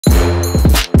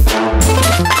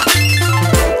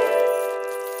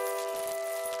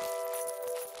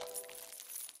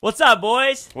What's up,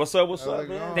 boys? What's up,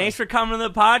 man? Thanks for coming to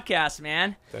the podcast,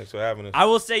 man. Thanks for having us. I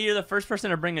will say you're the first person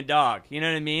to bring a dog. You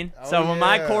know what I mean? Oh, so when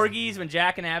my corgis, when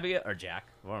Jack and Abigail,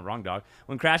 wrong dog.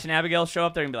 When Crash and Abigail show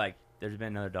up, they're going to be like, there's been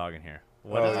another dog in here.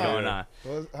 What is going on?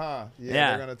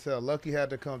 They're going to tell. Lucky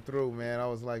had to come through, man. I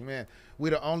was like, man,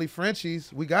 we the Only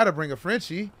Frenchies. We got to bring a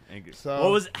Frenchie.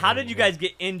 So how did you guys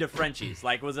get into Frenchies?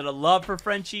 Like, was it a love for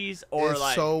Frenchies or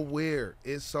it's so weird.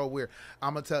 It's so weird.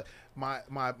 I'm going to tell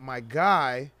my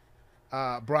guy,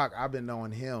 Brock, I've been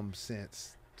knowing him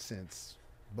since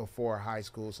before high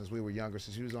school, since we were younger,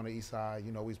 since he was on the east side.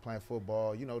 You know, we was playing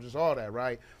football, you know, just all that,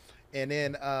 right? And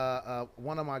then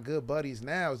one of my good buddies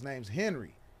now, his name's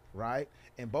Henry, right?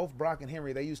 And both Brock and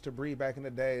Henry, they used to breed back in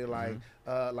the day, like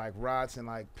rots and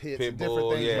like pits and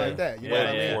different things like that. You know what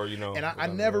I mean? You know, and I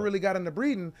never really got into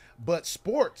breeding, but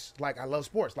sports, like I love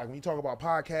sports. Like when you talk about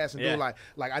podcasts and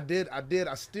do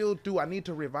I still do. I need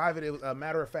to revive it. It was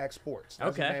Matter of Fact Sports.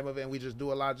 That's the name of it. And we just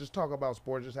do a lot, just talk about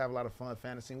sports, just have a lot of fun,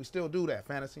 fantasy. And we still do that,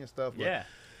 fantasy and stuff. But,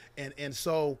 and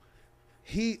so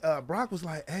Brock was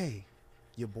like, hey,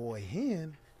 your boy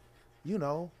Hen, you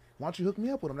know, why don't you hook me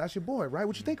up with him? That's your boy, right?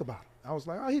 What you think about him? I was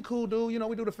like, oh, he cool dude. You know,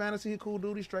 we do the fantasy. He cool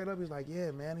dude. He straight up. He's like, yeah,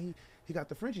 man. He got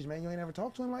the Frenchies, man. You ain't ever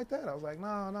talked to him like that? I was like, no.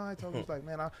 I told him, he was like,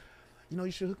 man,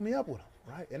 you should hook me up with him,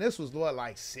 right? And this was what,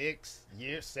 like 6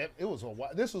 years, 7. It was a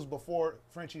while. This was before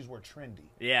Frenchies were trendy.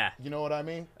 Yeah. You know what I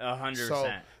mean?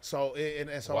 100%. So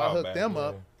I hooked them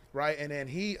up, right? And then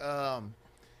he, and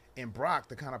Brock,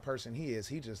 the kind of person he is,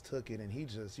 he just took it and he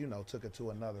just, you know, took it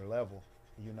to another level.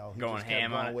 You know, he going just kept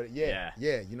ham going on with it.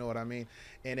 Yeah, you know what I mean?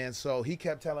 And then so he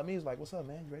kept telling me, he's like, what's up,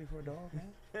 man? You ready for a dog, man?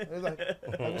 It was like,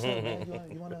 what's up,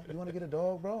 man? You wanna get a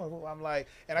dog, bro? I'm like,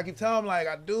 and I keep telling him, like,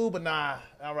 I do, but nah,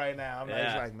 not right now. I'm like,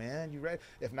 he's like, man, you ready?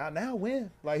 If not now, when?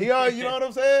 Like, he already, you know what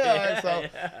I'm saying?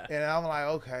 And I'm like,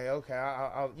 okay,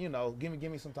 I'll you know, give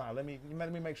me some time. Let me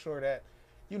make sure that,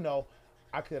 you know,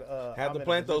 I could have to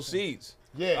plant those seeds.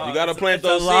 Yeah, you gotta plant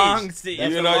those seeds.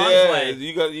 You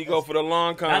know, you go for the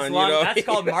long con. That's you know, that's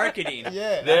called marketing.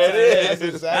 There it is. That's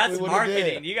exactly that's what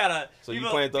marketing. You gotta. So you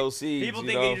plant those seeds. People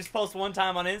think you just post one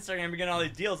time on Instagram, you're getting all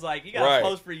these deals. Like you gotta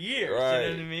post for years. Right. You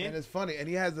know what I mean? And it's funny. And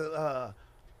he has the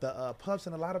pups,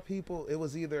 and a lot of people. It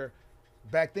was either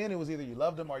back then. It was either you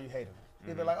loved them or you hated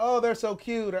them. Either like, oh, they're so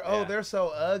cute, or oh, they're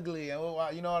so ugly, and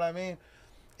you know what I mean.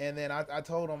 And then I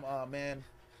told him, man,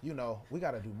 you know, we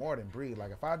got to do more than breed.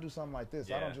 Like, if I do something like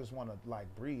this, I don't just want to, like,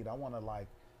 breed. I want to, like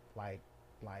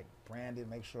brand it,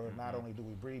 make sure not only do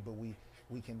we breed, but we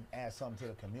can add something to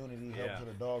the community, help to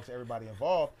the dogs, everybody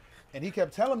involved. And he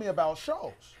kept telling me about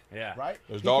shows. Yeah. Right?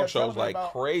 There's dog shows like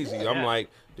crazy. I'm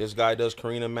like, this guy does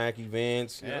Karina Mack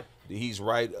events. Yeah. He's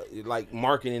right. Like,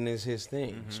 marketing is his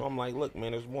thing. So I'm like, look,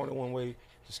 man, there's more than one way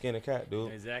to skin a cat,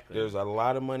 dude. Exactly. There's a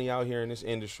lot of money out here in this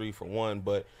industry, for one,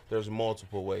 but there's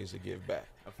multiple ways to give back.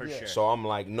 For sure. So I'm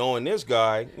like, knowing this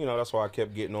guy, you know, that's why I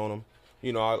kept getting on him.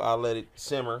 You know, I let it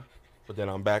simmer, but then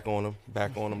I'm back on him,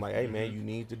 like, hey, man, you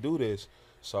need to do this.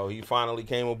 So he finally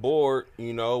came aboard.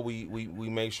 You know, we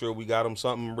make sure we got him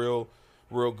something real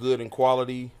good and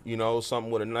quality, you know,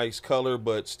 something with a nice color,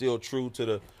 but still true to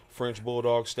the French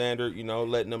Bulldog standard, you know,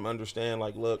 letting them understand,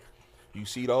 like, look, you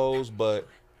see those, but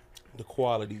the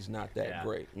quality's not that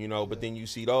great, you know, but then you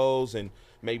see those and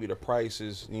maybe the price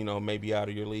is, you know, maybe out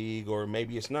of your league or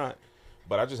maybe it's not.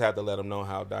 But I just had to let him know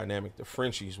how dynamic the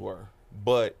Frenchies were.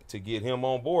 But to get him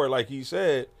on board, like he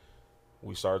said,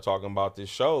 we started talking about this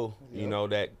show, you know,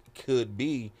 that could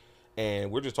be,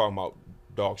 and we're just talking about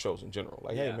dog shows in general.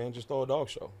 Like, hey, man, just throw a dog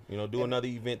show. You know, do another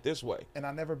event this way. And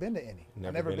I've never been to any.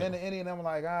 Never been to any, and I'm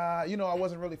like, you know, I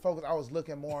wasn't really focused. I was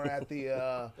looking more at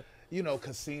the, you know,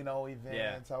 casino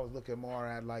events. I was looking more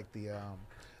at, like, the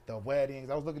weddings.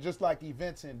 I was looking just like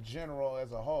events in general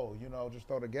as a whole, you know, just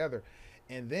throw together.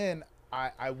 And then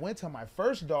I went to my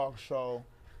first dog show,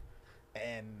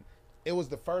 and it was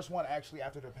the first one actually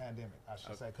after the pandemic, I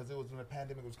should say, because it was when the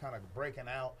pandemic was kind of breaking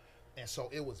out. And so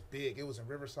it was big. It was in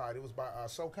Riverside. It was by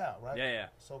SoCal, right? Yeah.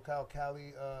 SoCal,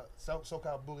 Cali,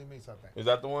 SoCal Bully Meats, I think. Is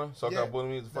that the one? SoCal Bully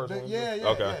Meats, the first one? Yeah.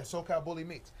 SoCal Bully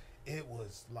Meats. It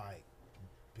was like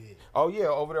big. Oh yeah,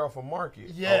 over there off of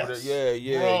Market. Yes.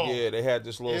 Yeah. They had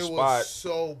this little spot. It was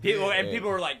so big.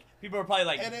 People were probably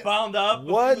like bound up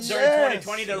what? during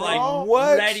 2020. They're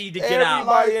like ready to get out.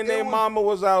 Everybody and their mama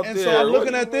was out there. And so I'm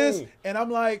looking at this, and I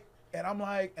went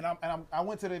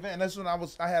to the event, and that's when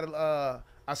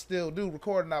I still do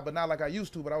recording now, but not like I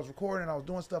used to. But I was recording, and I was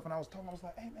doing stuff, and I was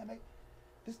like, hey man,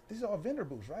 these are all vendor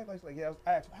booths, right? Like yeah,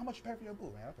 I asked, how much you pay for your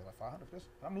booth? Man, I pay like 500 for this.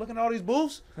 I'm looking at all these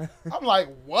booths. I'm like,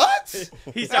 what?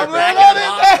 He started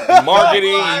bragging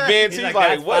marketing events. He's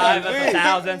like, what?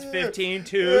 1,000, 15,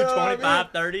 2,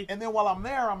 25, 30. And then while I'm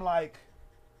there, I'm like,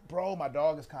 bro, my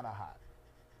dog is kind of hot.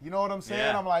 You know what I'm saying?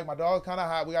 Yeah. I'm like, my dog's kind of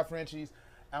hot. We got Frenchies.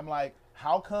 I'm like,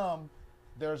 how come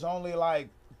there's only like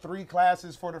 3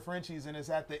 classes for the Frenchies and it's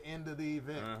at the end of the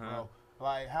event, bro?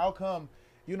 Like, how come,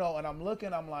 you know? And I'm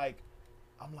looking, I'm like,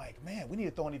 man, we need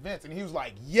to throw in events. And he was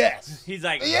like, yes. He's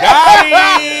like, Got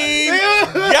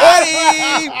him! Got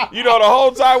him! You know, the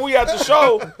whole time we at the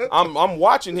show, I'm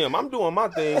watching him. I'm doing my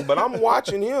thing, but I'm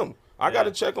watching him. I got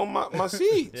to check on my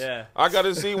seeds. Yeah. I got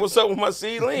to see what's up with my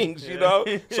seedlings, you know?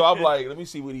 So I'm like, let me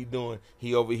see what he's doing.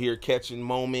 He over here catching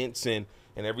moments, and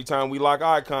every time we lock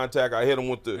eye contact, I hit him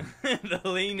with the the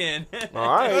lean in. all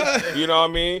right, you know what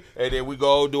I mean? And then we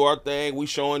go do our thing. We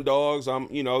showing dogs. I'm,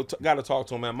 you know, got to talk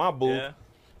to him at my booth. Yeah.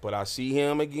 But I see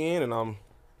him again, and I'm,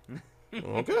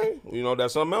 okay. You know,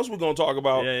 that's something else we're going to talk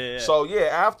about. Yeah. So, yeah,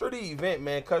 after the event,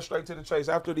 man, cut straight to the chase.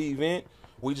 After the event,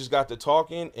 we just got to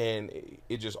talking, and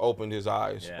it just opened his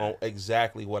eyes on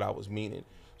exactly what I was meaning.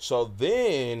 So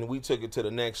then we took it to the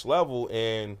next level,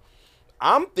 and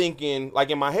I'm thinking,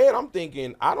 like in my head, I'm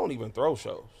thinking, I don't even throw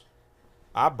shows.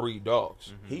 I breed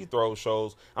dogs. He throws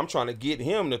shows. I'm trying to get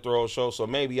him to throw a show so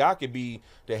maybe I could be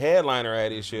the headliner at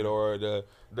this shit, or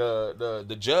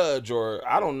the judge, or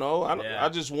I don't know. I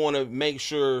just want to make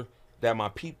sure that my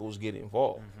peoples get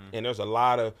involved. And there's a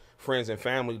lot of friends and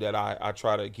family that I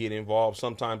try to get involved.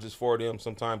 Sometimes it's for them,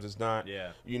 sometimes it's not.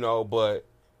 Yeah. You know, but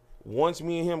once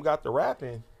me and him got the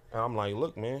rapping, I'm like,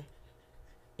 look, man,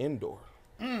 indoor.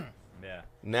 Yeah.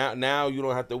 Now you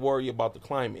don't have to worry about the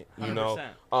climate, you 100%.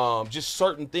 know. Just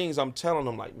certain things I'm telling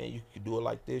them, like, man, you could do it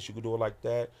like this, you could do it like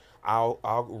that. I'll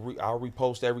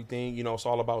repost everything, you know. It's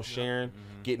all about sharing,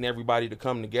 getting everybody to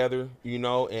come together, you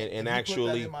know, and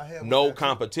actually no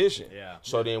competition. Yeah.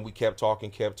 So then we kept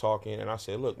talking, and I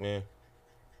said, look, man,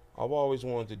 I've always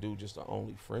wanted to do just the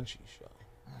Only Frenchies show.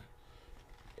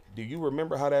 Do you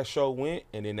remember how that show went?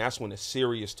 And then that's when the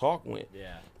serious talk went.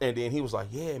 Yeah. And then he was like,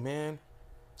 yeah, man,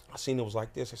 I seen it was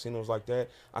like this, I seen it was like that.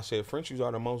 I said, Frenchies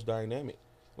are the most dynamic.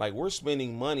 Like, we're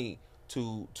spending money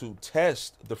to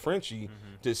test the Frenchie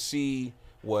to see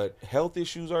what health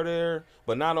issues are there,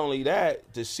 but not only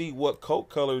that, to see what coat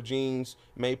color genes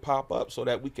may pop up so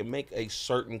that we can make a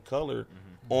certain color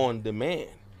on demand.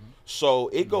 So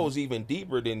it goes even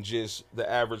deeper than just the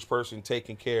average person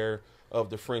taking care of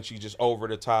the Frenchie just over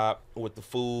the top with the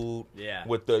food,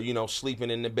 with the, you know, sleeping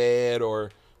in the bed,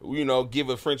 or, you know, give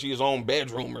a Frenchie his own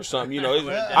bedroom or something. You know,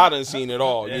 I done seen it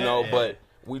all, you know, but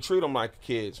we treat them like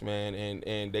kids, man,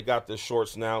 and they got the short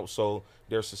snout, so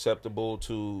they're susceptible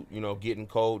to, you know, getting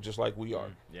cold just like we are.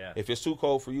 If it's too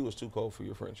cold for you, it's too cold for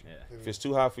your Frenchie. If it's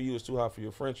too hot for you, it's too hot for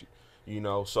your Frenchie. You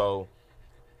know, so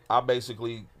I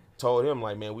basically told him,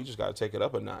 like, man, we just got to take it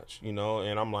up a notch, you know,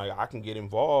 and I'm like, I can get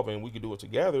involved and we can do it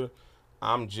together.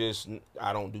 I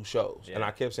don't do shows. And I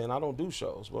kept saying, I don't do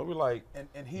shows. But we're like,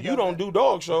 and you don't do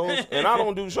dog shows, and I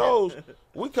don't do shows.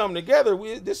 We come together.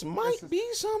 This might be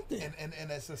something. And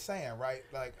it's a saying, right?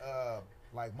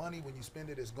 Like money, when you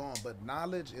spend it, it's gone. But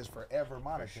knowledge is forever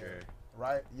monetary,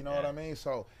 right? You know what I mean?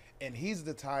 So, and he's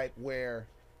the type where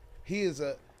he is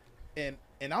and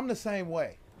I'm the same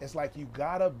way. It's like you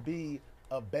got to be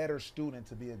a better student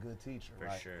to be a good teacher,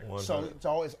 right? Sure. So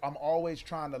I'm always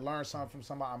trying to learn something from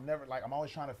somebody. I'm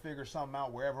always trying to figure something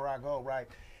out wherever I go, right?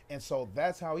 And so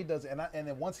that's how he does it. And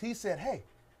then once he said, hey,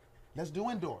 let's do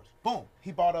indoors, boom,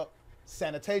 he bought up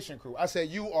sanitation crew. I said,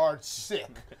 you are sick.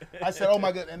 I said, oh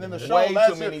my God. And then the show way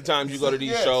too many times you go to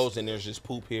these shows and there's just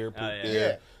poop here, poop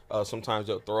there. Sometimes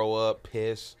they'll throw up,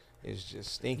 piss. It's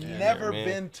just stinky. Never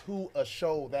been to a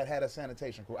show that had a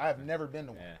sanitation crew. I've never been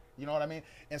to one. You know what I mean?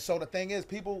 And so the thing is,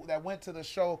 people that went to the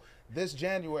show this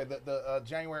January, the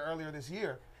January earlier this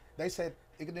year, they said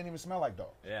it didn't even smell like dog.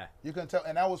 You couldn't tell.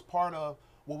 And that was part of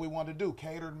what we wanted to do.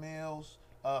 Catered meals,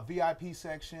 VIP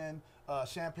section,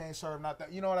 champagne served, not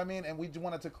that. You know what I mean? And we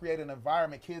wanted to create an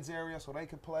environment, kids area, so they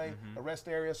could play, a rest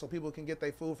area so people can get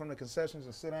their food from the concessions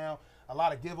and sit down. A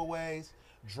lot of giveaways,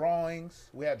 drawings.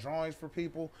 We had drawings for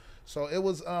people. So it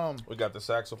was we got the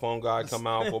saxophone guy come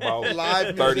out for about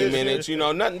live 30 minutes, you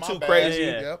know, nothing too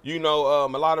crazy. You know,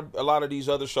 a lot of these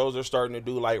other shows are starting to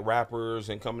do like rappers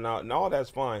and coming out, and all that's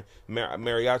fine.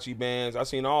 Mariachi bands, I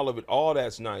seen all of it. All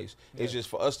that's nice. It's just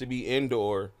for us to be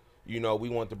indoor, you know, we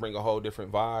want to bring a whole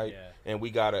different vibe. And we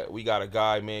got a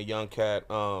guy, man, young cat,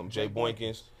 Jay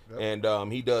Boykins,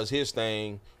 and he does his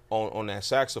thing on that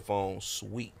saxophone.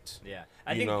 Sweet.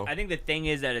 I think the thing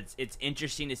is that it's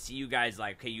interesting to see you guys,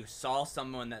 like, okay, you saw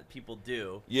someone that people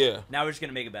do. Now we're just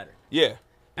gonna make it better.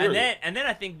 And then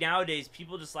I think nowadays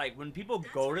people just, like, when people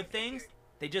go to things,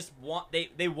 they just want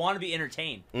they want to be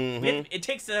entertained. It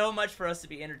takes so much for us to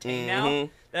be entertained now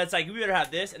that it's like we better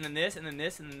have this and then this and then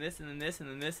this and then this and then this and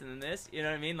then this and then this. You know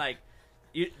what I mean? Like,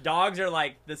 dogs are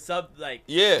like the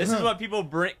this is what people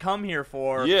come here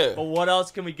for. Yeah. But what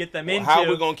else can we get them into? How are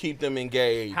we gonna keep them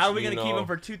engaged? How are we gonna keep them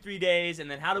for 2-3 days? And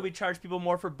then how do we charge people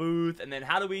more for booth? And then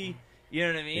how do we, you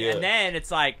know what I mean? Yeah. And then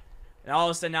it's like, and all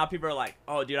of a sudden now people are like,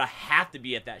 oh, dude, I have to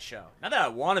be at that show. Not that I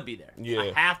want to be there. Yeah.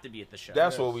 I have to be at the show.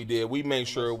 That's what we did. We made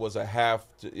sure it was a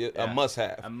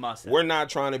must-have. A must-have. We're not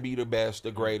trying to be the best,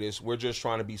 the greatest. We're just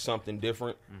trying to be something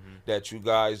different that you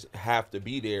guys have to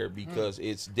be there because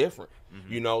it's different.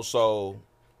 You know, so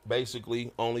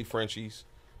basically, Only Frenchies,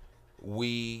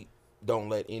 we don't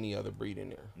let any other breed in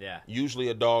there. Yeah. Usually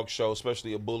a dog show,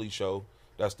 especially a bully show,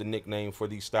 that's the nickname for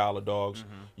these style of dogs.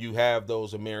 You have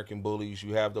those American bullies,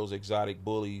 you have those exotic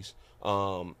bullies,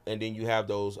 and then you have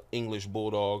those English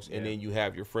bulldogs, and then you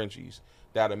have your Frenchies.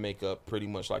 That'll make up pretty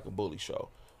much like a bully show.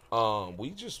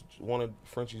 We just wanted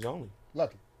Frenchies only.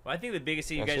 Lucky. Well, I think the biggest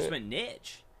thing you guys just went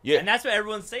niche. Yeah. And that's what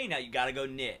everyone's saying now. You got to go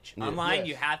niche. Yeah. Online,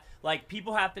 you have, like,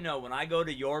 people have to know when I go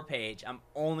to your page, I'm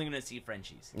only going to see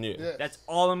Frenchies. Yeah. Yes. That's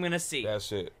all I'm going to see.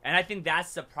 That's it. And I think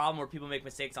that's the problem where people make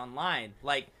mistakes online.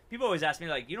 Like, people always ask me,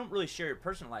 like, you don't really share your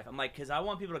personal life. I'm like, because I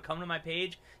want people to come to my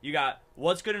page. You got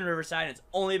what's good in Riverside, and it's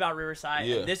only about Riverside,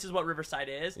 and this is what Riverside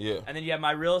is. Yeah. And then you have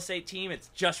my real estate team. It's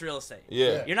just real estate.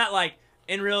 Yeah. You're not like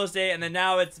in real estate, and then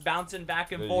now it's bouncing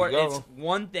back and forth. It's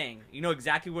one thing. You know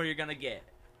exactly where you're going to get.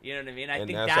 You know what I mean? I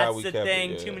think that's the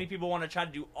thing. Too many people want to try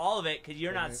to do all of it because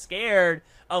you're not scared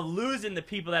of losing the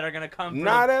people that are going to come from.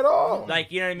 Not at all.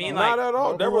 Like, you know what I mean? Not at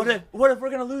all. What if we're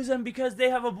going to lose them because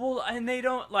they have a bull and they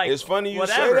don't, like, it's funny you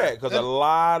say that because a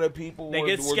lot of people they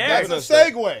get scared. That's a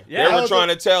segue. Yeah. They were trying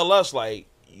to tell us, like,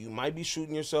 you might be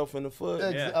shooting yourself in the foot.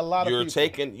 A lot of people. You're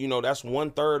taking, you know, that's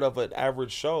 1/3 of an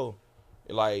average show.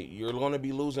 Like, you're going to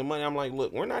be losing money. I'm like,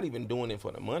 look, we're not even doing it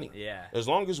for the money. Yeah. As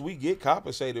long as we get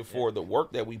compensated for the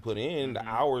work that we put in, the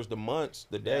hours, the months,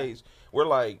 the days, we're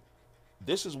like,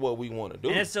 this is what we want to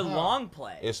do. And it's a long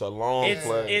play. It's a long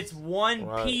play. It's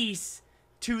one piece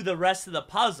to the rest of the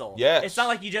puzzle. Yes. It's not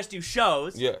like you just do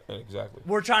shows. Yeah, exactly.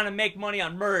 We're trying to make money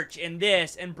on merch and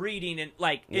this and breeding and,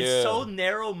 like, it's so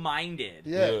narrow-minded.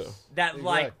 Yes. That,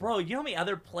 like, bro, you know how many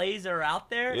other plays are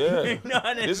out there? Yeah. You know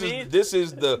what I mean? This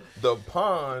is the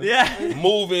pond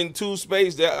moving to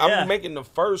space. I'm making the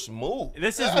first move.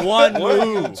 This is one move. What are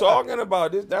you talking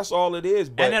about? That's all it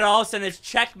is. But and then all of a sudden it's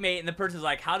checkmate and the person's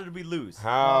like, how did we lose?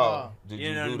 How did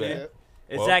you do that? Mean?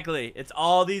 Exactly. It's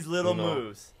all these little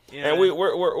moves. You know? And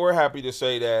we're happy to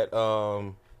say that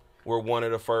we're one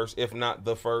of the first, if not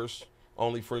the first,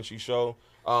 Only Frenchie show.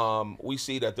 We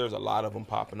see that there's a lot of them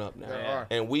popping up now,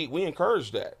 and we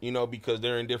encourage that, you know, because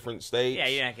they're in different states.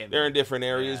 They're in different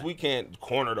areas. Yeah. We can't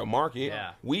corner the market.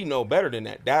 Yeah. We know better than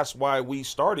that. That's why we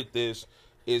started this,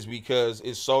 is because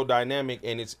it's so dynamic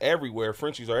and it's everywhere.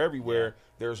 Frenchies are everywhere. Yeah.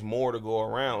 There's more to go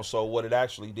around. So what it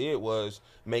actually did was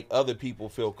make other people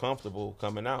feel comfortable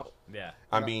coming out. Yeah.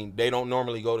 I mean, they don't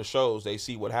normally go to shows. They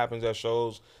see what happens at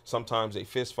shows. Sometimes they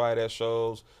fist fight at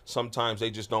shows. Sometimes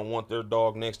they just don't want their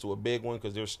dog next to a big one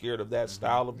because they're scared of that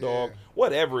style of dog.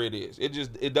 Whatever it is,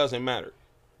 it doesn't matter.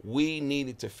 We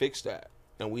needed to fix that.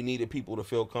 And we needed people to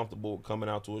feel comfortable coming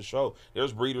out to a show.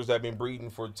 There's breeders that have been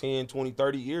breeding for 10, 20,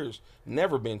 30 years.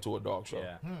 Never been to a dog show.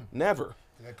 Yeah. Never.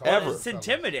 Ever. It's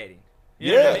intimidating.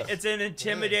 You know what I mean? It's an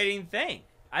intimidating thing.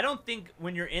 I don't think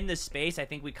when you're in this space, I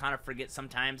think we kind of forget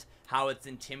sometimes how it's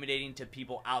intimidating to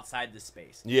people outside the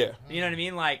space. Yeah. You know what I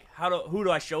mean? Like, who do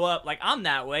I show up? Like, I'm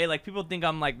that way. Like, people think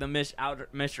I'm like the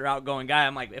Mr. Outgoing guy.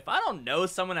 I'm like, if I don't know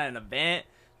someone at an event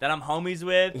that I'm homies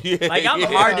with, like, I'm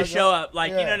hard to show up.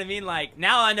 Like, you know what I mean? Like,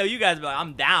 now I know you guys, but like,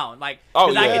 I'm down. Like,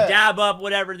 because I can dab up,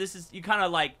 whatever. This is, you kind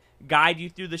of like guide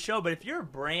you through the show. But if you're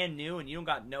brand new and you don't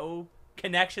got no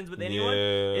connections with anyone,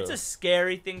 it's a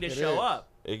scary thing to show up.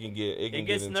 It can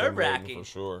get nerve-wracking for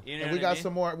sure. You know and we got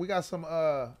some more. We got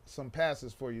some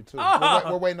passes for you too.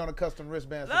 We're waiting on the custom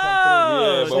wristbands to come through.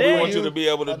 Yeah, but we want you to be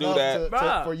able to do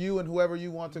that for you and whoever you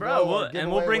want to go.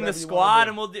 And we'll bring the squad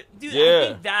and we'll do. Dude,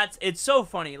 I think it's so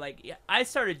funny. Like, I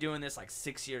started doing this like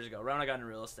 6 years ago, right when I got into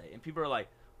real estate, and people are like,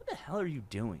 "What the hell are you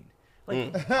doing?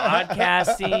 Like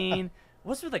podcasting."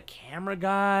 What's with a camera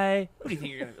guy? What do you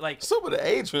think you're gonna like? Some of the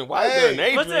agent. Why is there an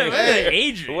agent? What's the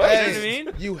agent? You know what I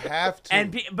mean? You have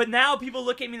to. But now people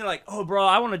look at me and they're like, "Oh, bro,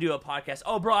 I want to do a podcast.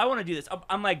 Oh, bro, I want to do this."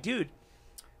 I'm like, dude,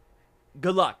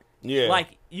 good luck. Yeah.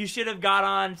 Like, you should have got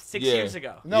on 6 years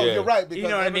ago. No, you're right. Because you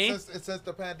know what I mean? Since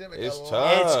the pandemic, it's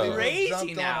tough. It's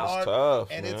crazy now. It's tough.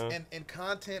 And and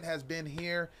content has been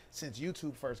here since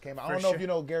YouTube first came out. I don't know if you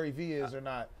know who Gary V is or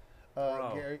not.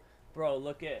 Bro,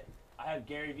 look at. I have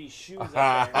Gary V's shoes. Oh,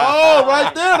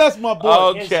 right there, that's my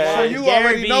boy. Okay. So you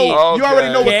already know. You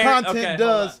already know what content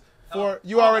does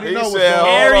You already know what's going on.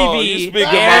 Gary V.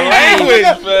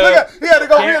 Look, he had to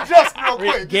go readjust real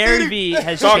quick. Gary V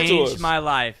has changed my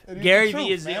life. Gary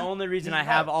V is the only reason I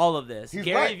have all of this.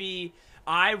 Gary V.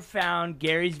 I found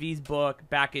Gary V's book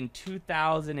back in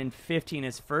 2015,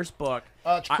 his first book.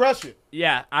 Crush It.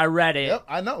 Yeah, I read it. Yep,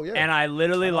 I know, yeah. And I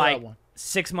literally,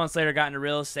 6 months later got into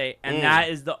real estate, and that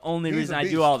is the only reason I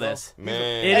do all this.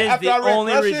 Man. It is the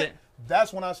only reason.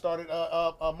 That's when I started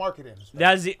marketing.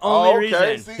 That's the only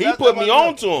reason. See, he put me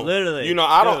on to him. Literally. You know,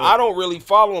 I don't really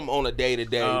follow him on a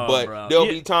day-to-day, but there'll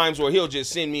be times where he'll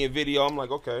just send me a video. I'm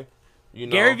like, okay. You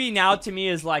know. Gary V now to me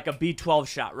is like a B12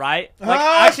 shot, right? Like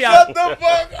actually,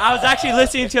 I was actually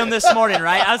listening to him this morning,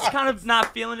 right? I was kind of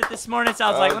not feeling it this morning, so I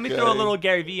was like, let me throw a little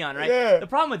Gary V on, right? Yeah. The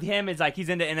problem with him is like he's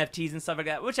into NFTs and stuff like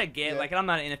that, which I get. Like, and I'm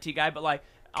not an NFT guy, but like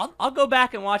I'll go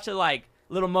back and watch a like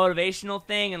little motivational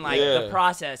thing and like the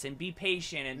process and be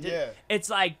patient and it's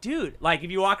like, dude, like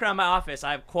if you walk around my office,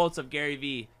 I have quotes of Gary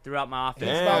V throughout my office.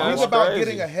 He's about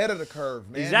getting ahead of the curve,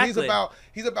 man. Exactly.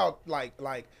 He's about like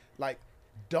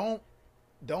don't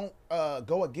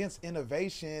go against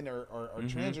innovation or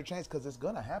trends or change, because it's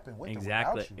gonna happen with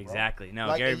without you, bro. Exactly. No,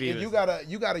 like, Gary V. You gotta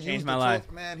use my the life.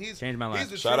 tools, man. He's changed my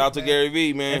life. Shout out to Gary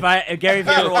V, man. If Gary V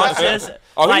ever watch this,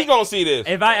 he's gonna see this.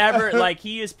 If I ever like,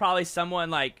 he is probably someone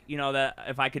like that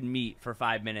if I could meet for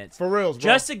 5 minutes, for real,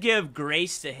 just to give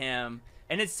grace to him.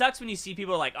 And it sucks when you see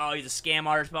people like, oh, he's a scam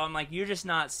artist, but I'm like, you're just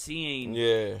not seeing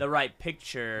the right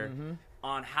picture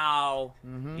on how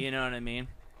you know what I mean.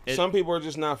 Some people are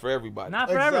just not for everybody. Not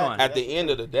for everyone. At the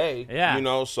end of the day, you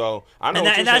know. So I know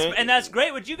and that's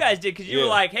great what you guys did, because you were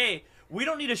like, hey, we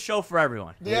don't need a show for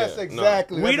everyone. Yes,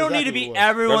 exactly. We don't need to be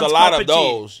everyone's There's a lot of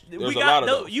those.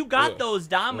 You got those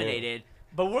dominated.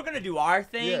 But we're going to do our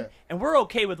thing, and we're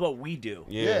okay with what we do.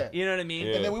 Yeah. You know what I mean?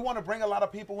 And then we want to bring a lot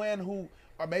of people in who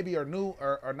maybe are new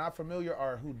or not familiar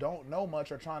or who don't know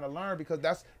much or trying to learn, because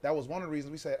that was one of the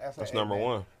reasons we said. That's number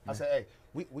one. I said, hey,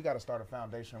 we got to start a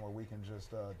foundation where we can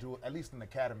just do at least an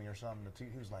academy or something to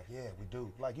teach. He was like, yeah, we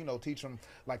do. Like, teach them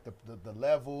like the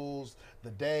levels,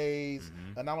 the days,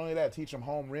 and not only that, teach them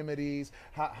home remedies,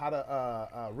 how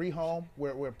to rehome.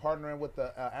 We're partnering with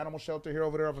the animal shelter here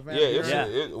over there of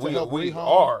Evangeline. We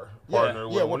are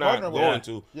partnering with. We're not going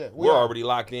to. We're already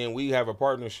locked in. We have a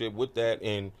partnership with that,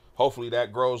 and hopefully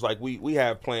that grows. Like we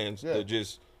have plans to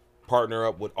just partner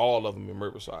up with all of them in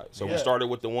Riverside. So we started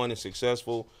with the one that's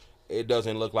successful. It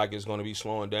doesn't look like it's going to be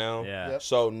slowing down. Yeah.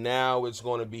 So now it's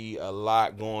going to be a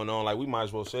lot going on. Like, we might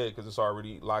as well say it because it's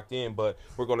already locked in, but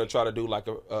we're going to try to do like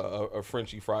a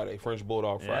Frenchie Friday, French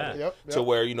Bulldog Friday. To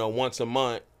where, once a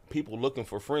month, people looking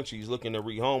for Frenchies, looking to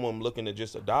rehome them, looking to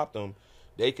just adopt them,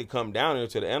 they could come down here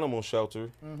to the animal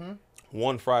shelter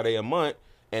one Friday a month,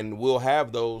 and we'll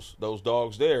have those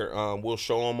dogs there. We'll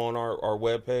show them on our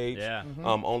webpage,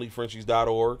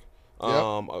 onlyfrenchies.org.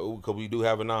 Because we do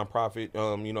have a nonprofit,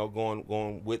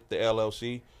 going with the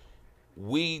LLC.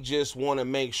 We just want to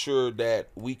make sure that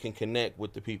we can connect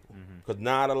with the people, because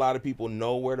not a lot of people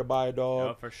know where to buy a dog.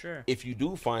 No, for sure. If you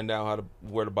do find out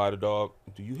where to buy the dog,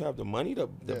 do you have the money to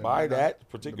buy that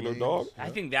particular dog? I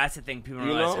think that's the thing. People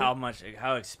realize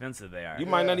how expensive they are. You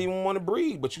might not even want to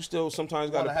breed, but you still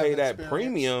sometimes got to pay that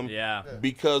premium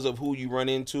because of who you run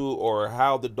into or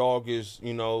how the dog is,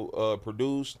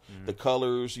 produced, the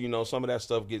colors. Some of that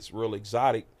stuff gets real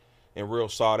exotic and real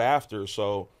sought after.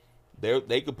 So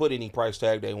they could put any price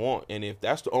tag they want, and if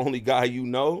that's the only guy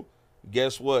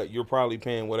guess what? You're probably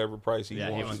paying whatever price he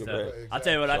wants to pay. Exactly. I'll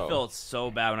tell you what, I feel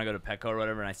so bad when I go to Petco or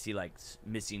whatever and I see like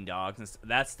missing dogs and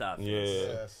that stuff.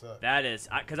 That is,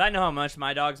 because I know how much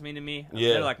my dogs mean to me.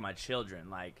 They're like my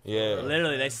children. Like,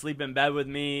 literally, they sleep in bed with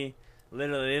me.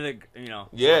 Literally,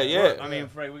 I mean,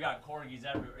 we got corgis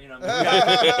everywhere.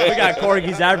 We got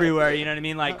corgis everywhere. You know what I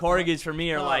mean? Like, corgis for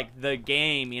me are like the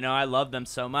game. I love them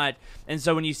so much. And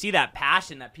so when you see that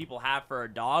passion that people have for a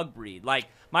dog breed, like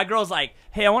my girl's like,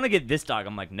 "Hey, I want to get this dog."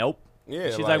 I'm like, "Nope."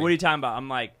 She's like, "What are you talking about?" I'm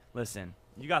like, "Listen,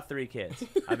 you got 3 kids.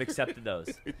 I've accepted those.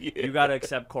 You got to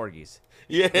accept corgis.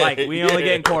 Like, we only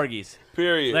getting corgis.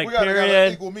 Period. Like,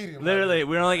 period. Equal medium. Literally,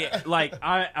 we only get, like,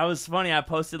 I was funny. I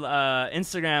posted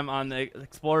Instagram on the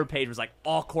Explorer page, was like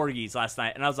all corgis last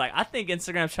night, and I was like, I think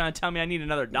Instagram's trying to tell me I need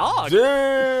another dog.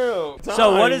 Damn.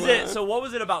 So what is it? So what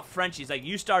was it about Frenchies? Like,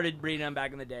 you started breeding them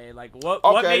back in the day. Like, what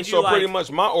made you pretty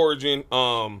much my origin.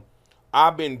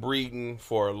 I've been breeding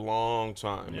for a long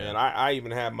time, man. I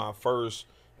even had my first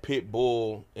pit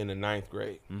bull in the 9th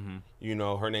grade.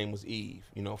 Her name was Eve,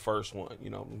 first one.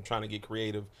 I'm trying to get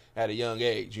creative at a young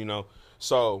age,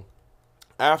 So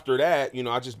after that,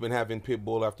 I just been having pit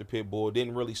bull after pit bull.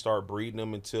 Didn't really start breeding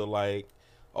them until like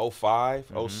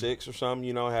 05, 06 or something.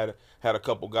 You know, had a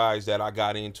couple guys that I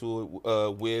got into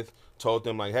it with. Told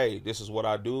them like, hey, this is what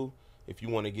I do. If you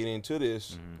want to get into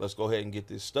this, let's go ahead and get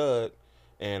this stud.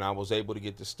 And I was able to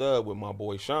get the stud with my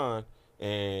boy Sean,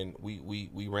 and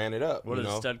we ran it up. What does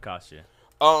the stud cost you?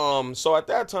 So at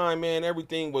that time, man,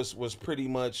 everything was pretty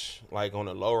much like on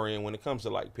the lower end when it comes to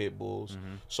like pit bulls.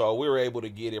 So we were able to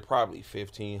get it probably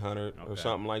 1,500 or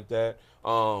something like that.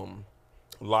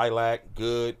 Lilac,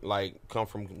 good, like come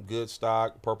from good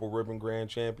stock, purple ribbon grand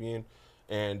champion.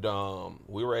 And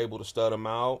we were able to stud them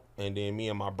out. And then me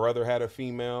and my brother had a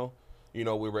female. You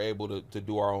know, we were able to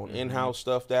do our own in-house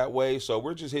stuff that way. So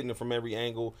we're just hitting it from every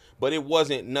angle. But it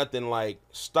wasn't nothing like,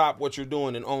 stop what you're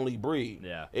doing and only breed.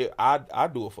 Yeah. I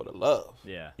do it for the love.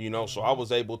 Yeah. You know, so I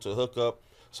was able to hook up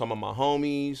some of my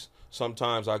homies.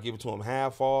 Sometimes I give it to them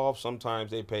half off.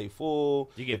 Sometimes they pay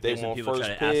full. You get if they want people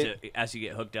first try pick. to ask you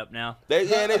get hooked up now. They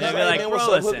just be like, man, what's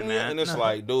bro, up? Hook listen, me up. man. And it's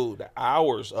like, dude, the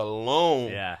hours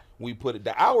alone. Yeah. We put it.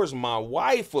 The hours my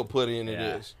wife would put into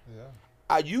this. Yeah.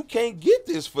 You can't get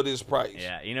this for this price.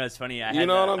 Yeah, you know it's funny. I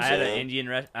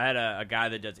had a guy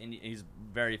that does Indian. He's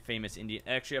very famous Indian.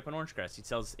 Actually, up in Orangecrest, he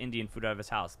sells Indian food out of his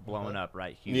house, blowing up,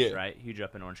 right? Huge, right? Huge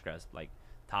up in Orangecrest, like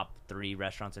top 3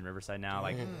 restaurants in Riverside now,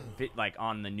 like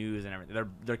on the news and everything.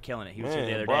 They're killing it. He was here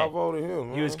the other bravo day. To him,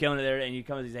 man. He was killing it there, and you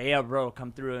come and he's like, "Hey, bro,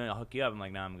 come through and I'll hook you up." I'm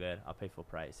like, "No, I'm good. I'll pay full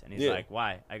price." And he's like,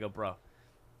 "Why?" I go, "Bro,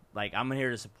 like I'm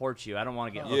here to support you. I don't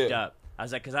want to get hooked up." I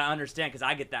was like, "Cause I understand, cause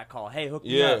I get that call. Hey, hook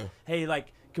me up. Hey,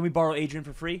 like." Can we borrow Adrian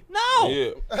for free? No.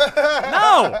 Yeah.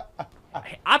 No.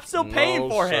 I'm still paying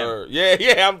for him.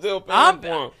 Yeah, I'm still paying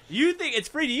for him. You think it's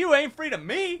free to you, ain't free to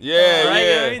me. Yeah, right? yeah.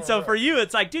 You know what I mean? So for you,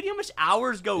 it's like, dude, you know how much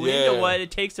hours go into what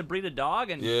it takes to breed a dog?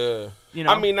 And you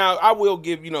know, I mean, now I will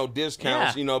give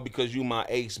discounts, because you my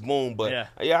ace boom, but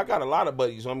I got a lot of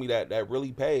buddies on me that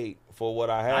really paid for what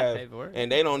I have,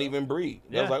 and they don't even breed.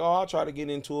 They was like, oh, I'll try to get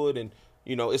into it, and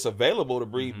it's available to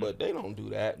breed, but they don't do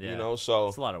that, so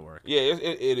it's a lot of work. Yeah,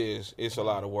 it is. It's a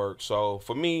lot of work. So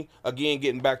for me, again,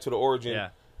 getting back to the origin,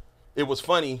 it was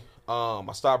funny. I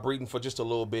stopped breeding for just a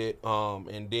little bit,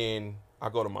 and then I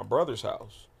go to my brother's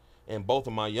house, and both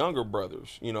of my younger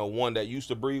brothers, one that used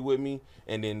to breed with me,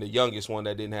 and then the youngest one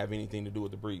that didn't have anything to do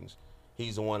with the breedings.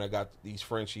 He's the one that got these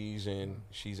Frenchies, and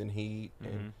she's in heat,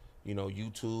 and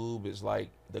YouTube is like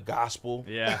the gospel.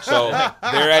 Yeah. So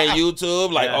there ain't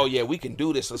YouTube. Like, oh yeah, we can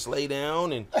do this. Let's lay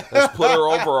down and let's put her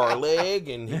over our leg.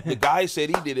 And the guy said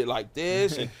he did it like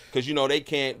this, and because they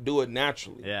can't do it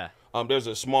naturally. Yeah. There's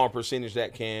a small percentage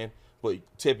that can, but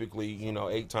typically,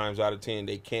 8 times out of 10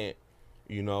 they can't,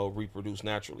 reproduce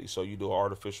naturally. So you do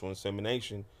artificial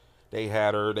insemination. They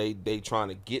had her. They trying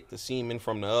to get the semen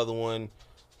from the other one.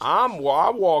 I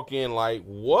walk in like,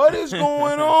 what is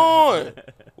going on?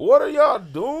 What are y'all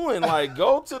doing? Like,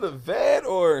 go to the vet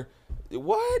or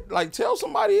what? Like, tell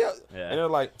somebody else. Yeah. And they're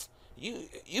like,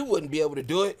 you wouldn't be able to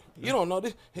do it. You don't know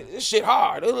this shit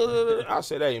hard. I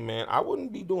said, hey, man, I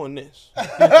wouldn't be doing this.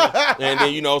 And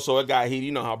then, so it got heated.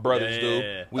 You know how brothers do.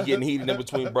 Yeah. We getting heated in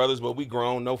between brothers, but we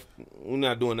grown. No, we're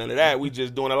not doing none of that. We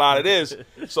just doing a lot of this.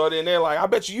 So then they're like, I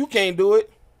bet you can't do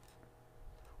it.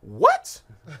 What?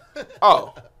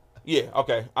 Oh. Yeah,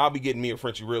 okay. I'll be getting me a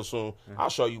Frenchie real soon. I'll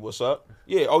show you what's up.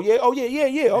 Yeah, oh yeah,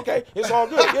 okay. It's all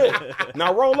good, yeah.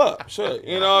 Now roll up. Sure.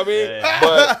 You know what I mean? Yeah.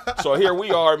 But so here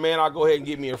we are, man. I'll go ahead and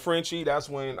get me a Frenchie. That's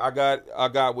when I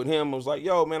got with him. I was like,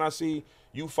 yo, man, I see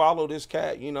you follow this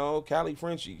cat, Cali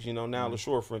Frenchies, now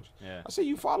LaShore Frenchies. Yeah. I said,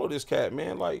 you follow this cat,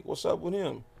 man. Like, what's up with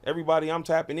him? Everybody I'm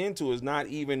tapping into is not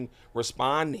even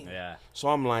responding. Yeah. So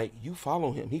I'm like, you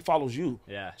follow him. He follows you.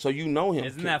 Yeah. So you know him.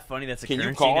 Isn't that funny? That's a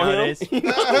currency nowadays.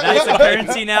 That's a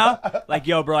currency now. Like,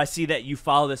 yo, bro, I see that you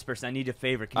follow this person. I need a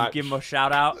favor. Can you give him a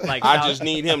shout out? Like, I just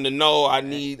need him to know I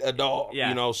need a dog.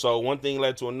 Yeah. So one thing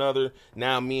led to another.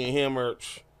 Now me and him are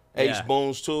ace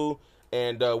bones too.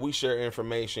 And we share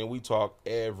information. We talk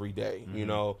every day,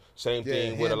 Same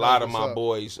thing with a lot of my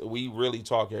boys. We really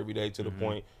talk every day to the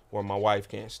point where my wife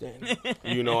can't stand it,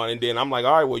 And then I'm like,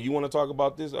 all right, well, you want to talk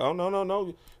about this? Oh,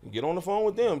 no. Get on the phone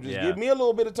with them. Just give me a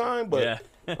little bit of time, but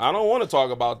I don't want to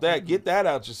talk about that. Get that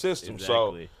out your system.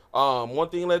 Exactly. So one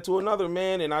thing led to another,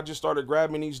 man, and I just started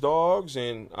grabbing these dogs,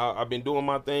 and I've been doing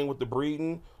my thing with the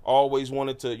breeding. Always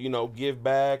wanted to, give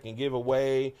back and give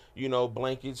away,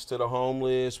 blankets to the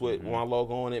homeless with my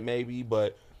logo on it maybe.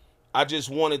 But I just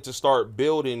wanted to start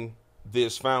building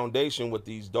this foundation with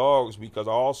these dogs because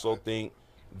I also think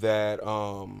that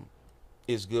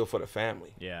it's good for the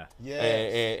family. Yeah.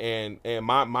 Yeah. And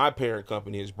my parent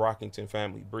company is Brockington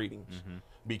Family Breedings.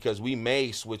 Because we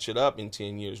may switch it up in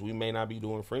 10 years. We may not be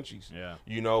doing Frenchies. Yeah.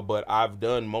 But I've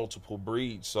done multiple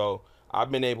breeds. So I've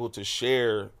been able to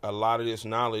share a lot of this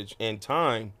knowledge and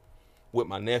time with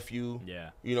my nephew,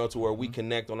 you know, to where we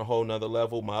connect on a whole nother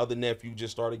level. My other nephew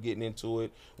just started getting into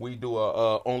it. We do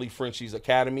a Only Frenchies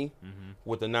Academy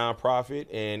with a nonprofit,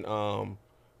 and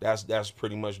that's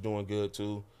pretty much doing good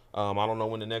too. I don't know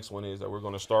when the next one is that we're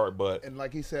going to start, but and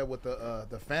like he said with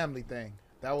the family thing,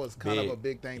 that was kind of a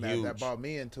big thing that brought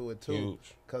me into it too.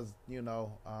 Because you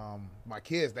know, my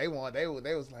kids they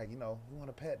was like, you know, we want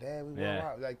a pet, Dad. We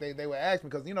want like they would ask me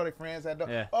because you know their friends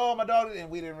had oh my daughter, and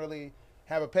we didn't really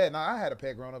have a pet. Now I had a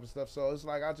pet growing up and stuff, so it's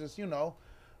like I just, you know,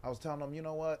 I was telling them, you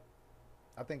know what,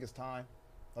 I think it's time.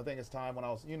 I think it's time when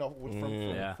I was, you know,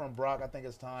 from Brock. I think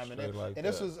it's time, and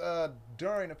this was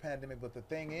during the pandemic. But the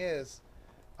thing is,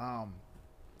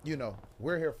 you know,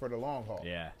 we're here for the long haul.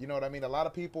 You know what I mean. A lot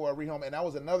of people are rehome, and that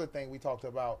was another thing we talked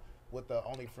about with the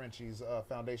Only Frenchies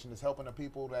Foundation is helping the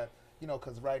people that, you know,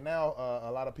 because right now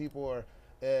a lot of people are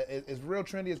it's real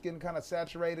trendy. It's getting kind of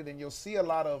saturated, and you'll see a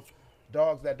lot of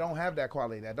dogs that don't have that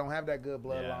quality, that don't have that good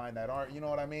bloodline, that aren't, you know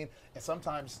what I mean? And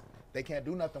sometimes they can't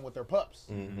do nothing with their pups.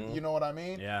 You know what I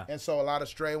mean? And so a lot of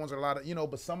stray ones, a lot of, you know,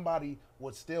 but somebody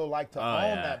would still like to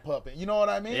own that pup. You know what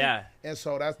I mean? And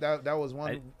so that was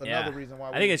another reason why.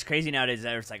 I think it's crazy nowadays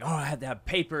that it's like, oh, I had to have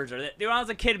papers. Or that. Dude, when I was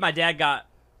a kid, my dad got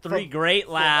three great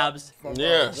labs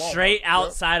straight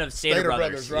outside of Stater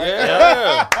Brothers.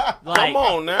 Right? Like, come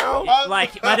on now.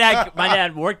 Like my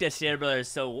dad worked at Stater Brothers,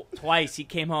 so twice he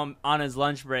came home on his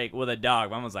lunch break with a dog.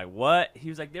 Mom was like, "What?" He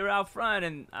was like, "They were out front,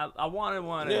 and I wanted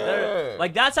one."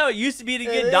 Like that's how it used to be to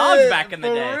get dogs back in the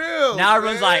day. Real, now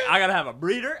everyone's like, "I gotta have a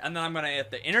breeder, and then I'm gonna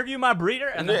have to interview my breeder,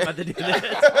 and then I'm about to do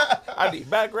this." I need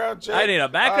background check. I need a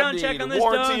background check on this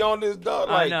dog. Warranty on this dog.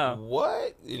 Like, I know.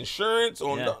 What? Insurance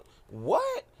on dog?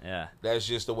 What? Yeah. That's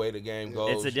just the way the game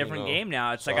goes. It's a different game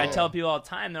now. It's like I tell people all the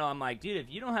time, though, I'm like, dude, if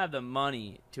you don't have the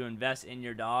money to invest in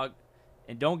your dog,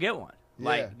 and don't get one.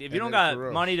 Like, if you don't got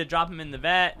money to drop him in the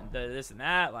vet, this and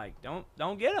that, like,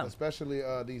 don't get them. Especially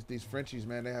these Frenchies,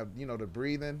 man. They have, you know, the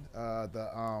breathing,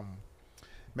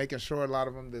 making sure a lot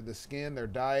of them, the skin, their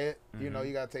diet, you know,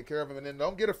 you got to take care of them. And then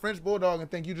don't get a French Bulldog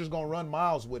and think you're just going to run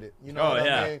miles with it. You know what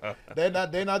I mean?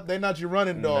 They're not your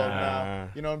running dog now.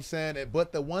 You know what I'm saying?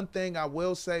 But the one thing I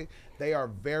will say, they are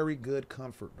very good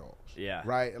comfort dogs.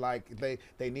 Right? Like,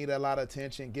 they need a lot of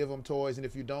attention. Give them toys. And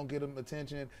if you don't give them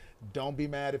attention, don't be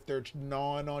mad if they're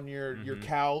gnawing on your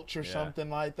couch or something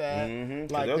like that.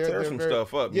 Like they'll tear some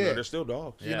stuff up. You know, they're still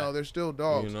dogs. You know, they're still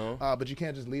dogs. You know? But you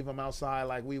can't just leave them outside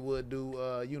like we would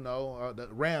do, you know, the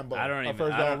Rambo.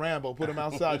 First dog, Rambo. Put them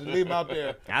outside. Just leave them out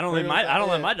there. I don't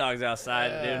let my dogs outside.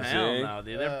 Dude, hell no,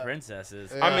 dude. They're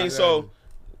princesses. I mean, so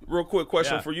real quick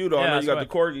question for you, though. I know you got the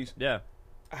corgis.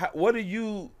 What do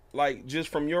you... Like, just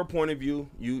from your point of view,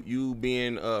 you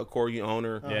being a corgi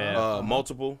owner,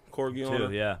 multiple corgi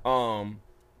owner,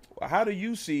 how do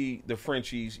you see the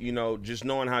Frenchies, you know, just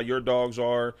knowing how your dogs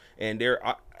are, and they're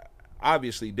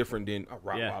obviously different than a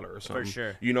Rottweiler or something. For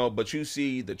sure. You know, but you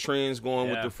see the trends going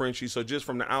with the Frenchies. So just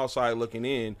from the outside looking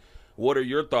in, what are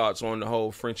your thoughts on the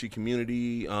whole Frenchie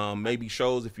community? Maybe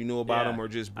shows if you knew about them, or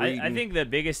just breeding? I think the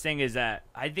biggest thing is that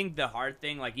I think the hard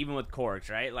thing, like even with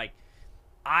corgs, right? Like,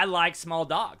 I like small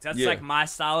dogs. That's like my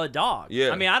style of dog.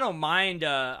 I mean, I don't mind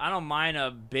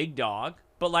a big dog,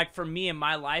 but like for me and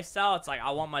my lifestyle, it's like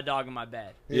I want my dog in my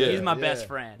bed. He's my best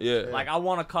friend. Like I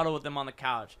want to cuddle with him on the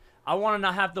couch. I want to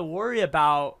not have to worry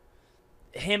about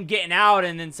him getting out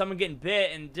and then someone getting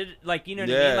bit and like, you know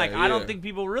what I mean? Like I don't think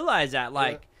people realize that.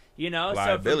 Like, you know,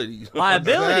 liability.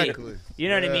 Exactly. You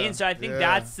know what I mean? So I think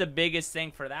that's the biggest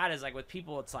thing for that is like with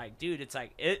people, it's like, dude, it's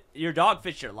like your dog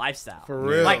fits your lifestyle. For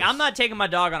real. Like I'm not taking my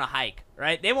dog on a hike,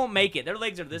 right? They won't make it. Their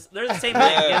legs are they're the same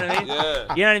length. You know what I mean?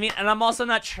 You know what I mean? And I'm also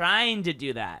not trying to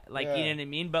do that. Like you know what I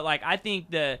mean? But like I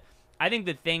think the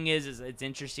thing is it's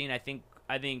interesting. I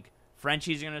think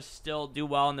Frenchies are gonna still do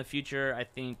well in the future. I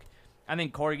think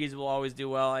corgis will always do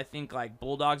well. I think like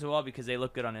bulldogs will well because they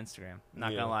look good on Instagram. I'm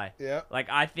not gonna lie. Like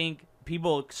I think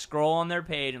people scroll on their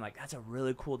page and like that's a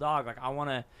really cool dog. Like I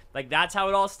wanna that's how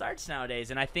it all starts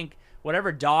nowadays. And I think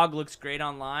whatever dog looks great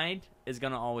online is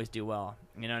gonna always do well.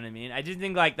 You know what I mean? I just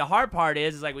think like the hard part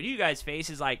is like what you guys face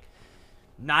is like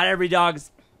not every dog's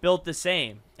built the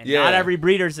same. And not every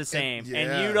breeder's the same.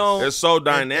 And you don't... It's so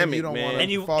dynamic, man.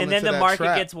 And then the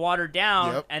market gets watered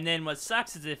down. And then what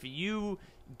sucks is if you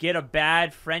get a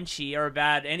bad Frenchie or a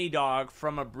bad any dog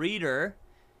from a breeder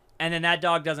and then that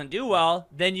dog doesn't do well,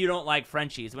 then you don't like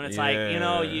Frenchies. When it's like, you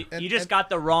know, you just got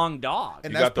the wrong dog.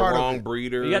 And you got the wrong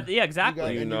breeder.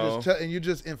 Exactly. You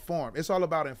just inform. It's all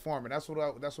about informing. That's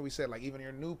what we said. Like even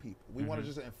your new people, we want to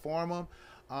just inform them.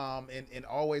 And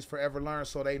always forever learn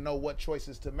so they know what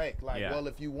choices to make. Like, well,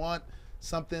 if you want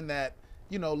something that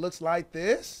looks like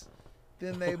this,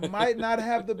 then they might not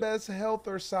have the best health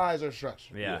or size or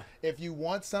structure. Yeah. If you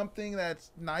want something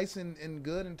that's nice and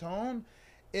good in tone,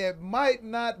 it might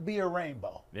not be a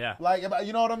rainbow. Yeah. Like,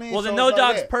 you know what I mean? Well, then no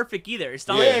dog's perfect either. It's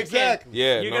not like exactly.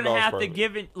 Yeah, you're going to have to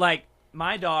give it, like,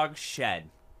 my dog shed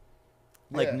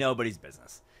like nobody's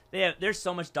business. There's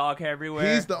so much dog hair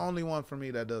everywhere. He's the only one for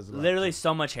me that does a lot. Literally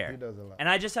so much hair. He does a lot. And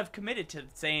I just have committed to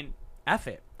saying, F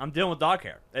it. I'm dealing with dog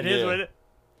hair. It is what it is.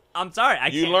 I'm sorry.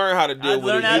 You learn how to deal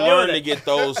with it. You learn to get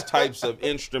those types of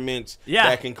instruments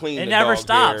that can clean the dog hair. It never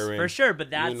stops, for sure. But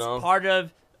that's part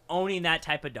of owning that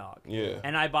type of dog. Yeah.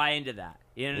 And I buy into that.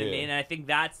 You know what I mean? And I think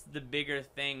that's the bigger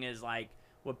thing is, like,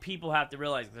 what people have to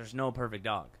realize, there's no perfect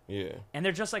dog. Yeah. And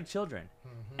they're just like children.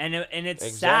 And it's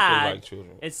exactly sad. Like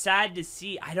children. It's sad to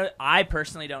see. I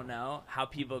personally don't know how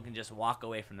people can just walk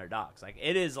away from their dogs. Like,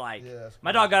 it is like,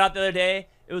 my dog got out the other day.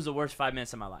 It was the worst 5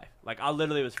 minutes of my life. Like, I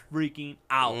literally was freaking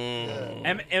out.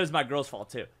 And it was my girl's fault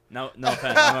too. No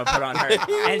offense. I'm going to put on her.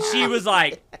 And she was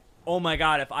like, oh my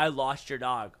God, if I lost your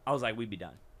dog, I was like, we'd be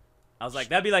done. I was like,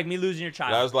 that'd be like me losing your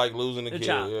child. That was like losing a kid.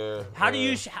 Child. Yeah. How do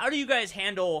you guys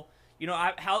handle,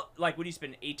 what do you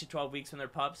spend 8 to 12 weeks when they're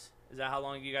pups? Is that how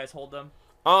long you guys hold them?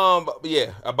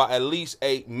 Yeah, about at least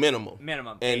 8 minimum.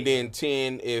 Minimum. And then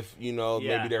 10 if,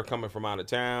 maybe they're coming from out of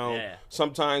town. Yeah.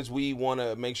 Sometimes we want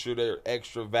to make sure they're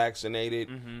extra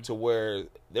vaccinated to where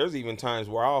there's even times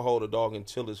where I'll hold a dog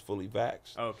until it's fully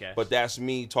vaxxed. Okay. But that's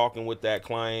me talking with that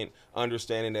client,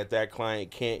 understanding that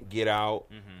client can't get out.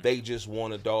 They just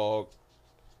want a dog,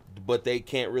 but they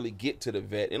can't really get to the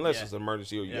vet unless it's an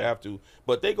emergency or you have to.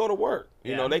 But they go to work.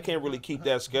 You know, they can't really keep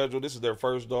that schedule. This is their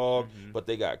first dog, but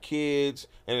they got kids.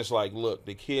 And it's like, look,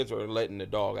 the kids are letting the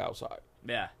dog outside.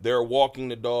 Yeah. They're walking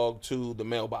the dog to the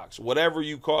mailbox. Whatever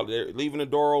you call it. They're leaving the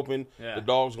door open. Yeah. The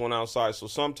dog's going outside. So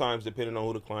sometimes, depending on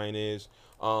who the client is,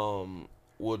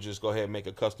 we'll just go ahead and make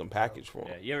a custom package for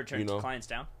them. Yeah. You ever turn clients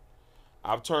down?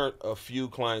 I've turned a few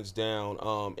clients down.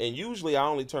 And usually I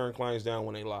only turn clients down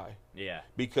when they lie. Yeah.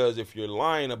 Because if you're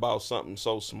lying about something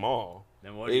so small,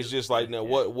 then it's just like, now,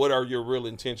 what are your real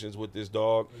intentions with this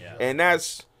dog? Yeah. And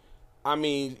that's, I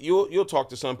mean, you'll talk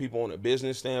to some people on a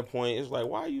business standpoint. It's like,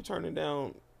 why are you turning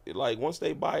down? Like, once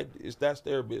they buy it, that's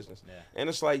their business. Yeah. And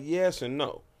it's like, yes and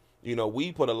no.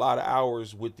 We put a lot of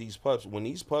hours with these pups. When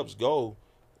these pups go,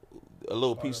 a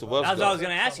little piece of us. That's what I was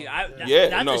going to ask you.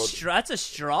 That's a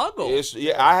struggle.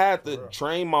 I had to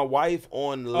train my wife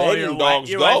on letting dogs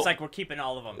go. Your wife's like, we're keeping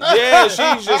all of them. Yeah,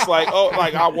 she's just like,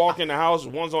 I walk in the house,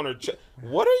 one's on her chest.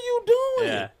 What are you doing?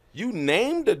 Yeah. You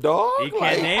named the dog? You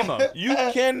can't name them. You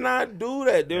cannot do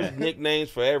that. There's nicknames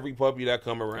for every puppy that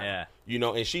come around. Yeah.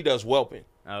 And she does whelping.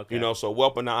 Okay. So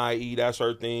whelping the IE, that's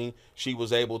her thing. She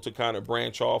was able to kind of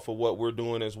branch off of what we're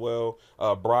doing as well.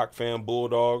 Brock Fam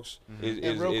Bulldogs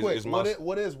is real quick,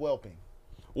 what is whelping?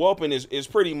 Whelping is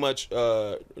pretty much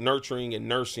nurturing and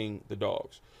nursing the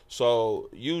dogs. So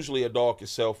usually a dog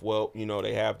is self-whelp.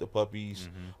 They have the puppies.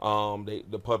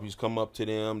 The puppies come up to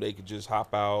them. They could just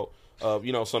hop out.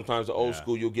 Sometimes the old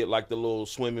school, you'll get like the little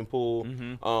swimming pool,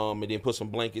 and then put some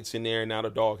blankets in there. And now the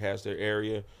dog has their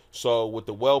area. So with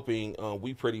the whelping,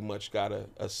 we pretty much gotta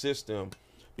assist them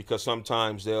because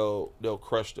sometimes they'll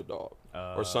crush the dog,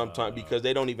 or sometimes because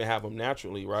they don't even have them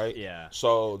naturally, right? Yeah.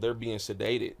 So they're being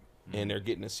sedated and they're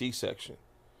getting a C-section,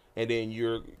 and then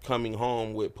you're coming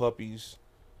home with puppies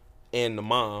and the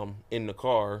mom in the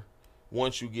car.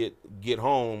 Once you get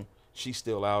home, she's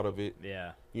still out of it.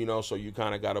 Yeah. So you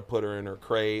kind of got to put her in her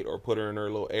crate or put her in her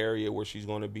little area where she's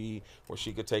going to be, where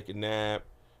she could take a nap,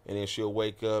 and then she'll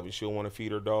wake up and she'll want to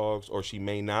feed her dogs, or she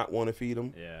may not want to feed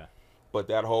them. Yeah. But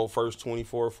that whole first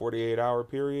 24, 48-hour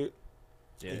period,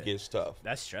 it gets tough.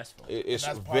 That's stressful. It's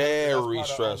very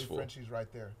stressful. Only Frenchies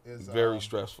right there is very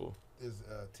stressful. Is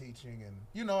teaching, and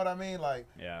you know what I mean, like,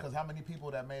 because how many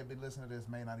people that may have been listening to this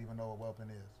may not even know what whelping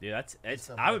is. Yeah,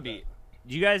 I would be.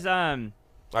 Do you guys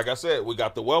Like I said, we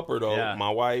got the whelper though. My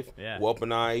wife, whelping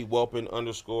whelping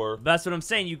 _ That's what I'm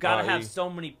saying. You gotta have so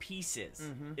many pieces.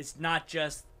 It's not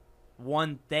just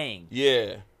one thing.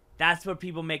 Yeah. That's where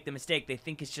people make the mistake. They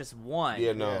think it's just one.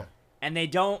 Yeah, no. Yeah. And they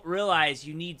don't realize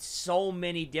you need so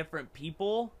many different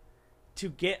people to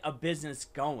get a business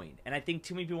going. And I think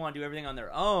too many people want to do everything on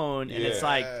their own. And it's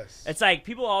like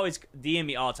people always DM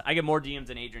me all the time. I get more DMs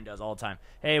than Adrian does all the time.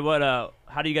 Hey,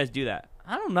 how do you guys do that?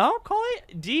 I don't know. Call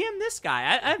it DM this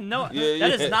guy. I have no.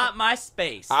 That is not my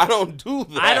space. I don't do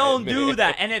that. I don't do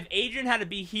that. And if Adrian had to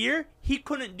be here, he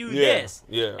couldn't do this.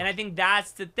 Yeah. And I think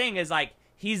that's the thing is like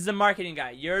he's the marketing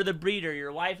guy. You're the breeder.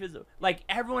 Your wife is like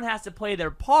everyone has to play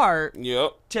their part.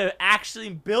 Yep. To actually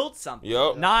build something.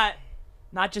 Yep. Not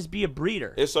not just be a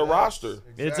breeder. It's a roster.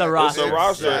 Exactly. It's a roster. It's a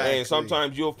roster, and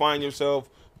sometimes you'll find yourself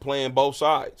playing both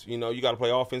sides. You know, you got to play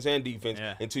offense and defense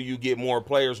until you get more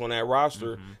players on that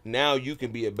roster. Now you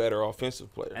can be a better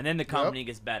offensive player. And then the company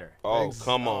gets better. Oh,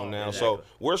 come on now. Exactly. So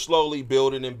we're slowly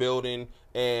building.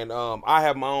 And I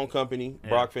have my own company,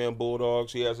 Brock Fan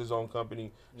Bulldogs. He has his own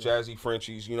company, Jazzy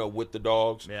Frenchies, you know, with the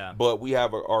dogs. Yeah. But we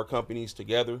have our companies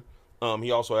together.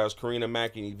 He also has Karina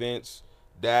Mackin Events.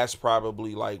 That's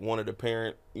probably like one of the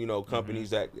parent, you know, companies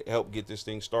that help get this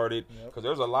thing started. Because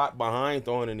there's a lot behind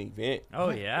throwing an event. Oh,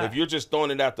 yeah. If you're just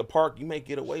throwing it at the park, you may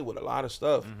get away with a lot of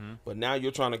stuff. But now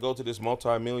you're trying to go to this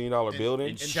multi-million-dollar building.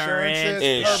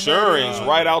 Insurance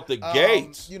right out the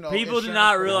gates. You know, people do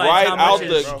not realize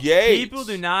people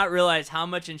do not realize how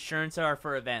much insurance are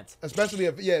for events. Especially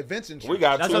events insurance. We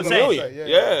got $2 million.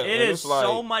 It is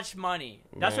so much money.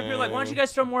 That's why people are like, why don't you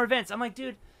guys throw more events? I'm like,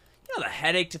 dude, you know the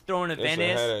headache to throw an event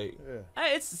is?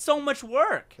 It's so much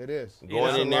work. It is.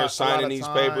 Going in there, signing these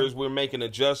papers, we're making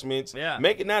adjustments.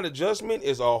 Making that adjustment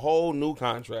is a whole new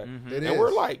contract. And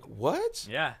we're like, what?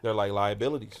 Yeah. They're like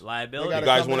liabilities. You Liabilities.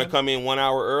 guys want to come in 1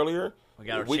 hour earlier? We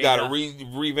got to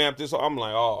revamp this. I'm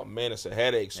like, oh, man, it's a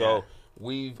headache. So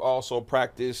we've also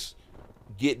practiced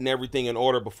getting everything in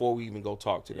order before we even go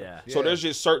talk to them. So there's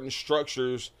just certain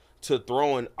structures to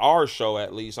throwing our show,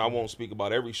 at least. I won't speak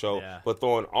about every show, but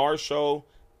throwing our show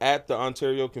at the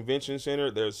Ontario Convention Center,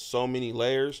 there's so many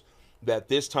layers that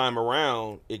this time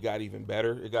around it got even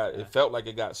better. It felt like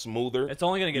it got smoother. It's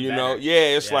only gonna get better. Know,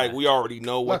 it's like we already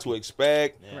know what to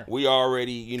expect. We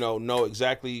already, you know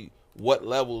exactly what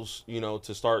levels, you know,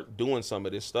 to start doing some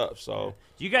of this stuff. So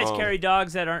do you guys carry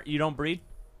dogs that you don't breed?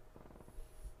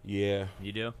 Yeah.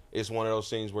 You do? It's one of those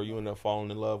things where you end up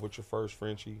falling in love with your first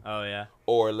Frenchie. Oh, yeah.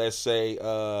 Or let's say,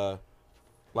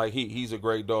 like he's a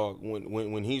great dog.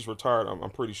 When he's retired, I'm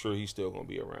pretty sure he's still going to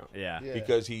be around. Yeah.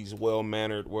 Because he's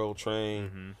well-mannered,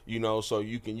 well-trained, you know, so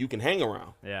you can hang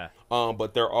around. Yeah.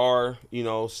 But there are, you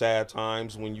know, sad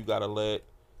times when you got to let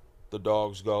the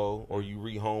dogs go or you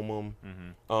rehome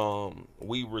them.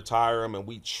 We retire them and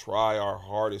we try our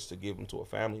hardest to give them to a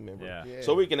family member,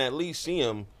 so we can at least see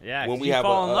them when we have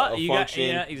a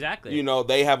function. Exactly. You know,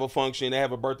 they have a function, they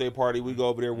have a birthday party, we go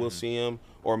over there, we'll see them,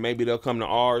 or maybe they'll come to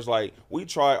ours. Like, we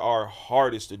try our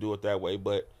hardest to do it that way,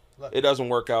 but it doesn't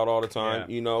work out all the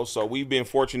time. You know, so we've been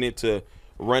fortunate to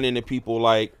run into people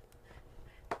like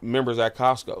members at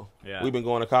Costco. We've been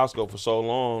going to Costco for so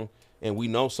long. And we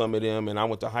know some of them, and I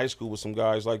went to high school with some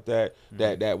guys like that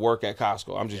that work at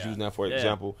Costco. I'm just using that for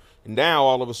example. And now,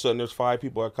 all of a sudden, there's 5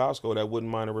 people at Costco that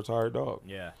wouldn't mind a retired dog.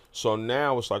 Yeah. So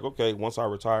now it's like, okay, once I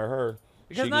retire her,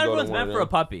 because not everyone's meant for a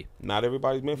puppy. Not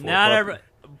everybody's meant for a puppy.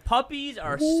 Puppies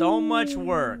are so much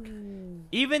work.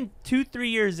 Even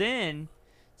 2-3 years in,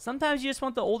 sometimes you just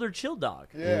want the older chill dog.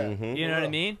 Yeah. You know what I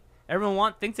mean?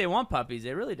 Everyone thinks they want puppies.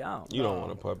 They really don't. You don't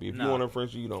want a puppy. If you want a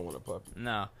Frenchie, you don't want a puppy.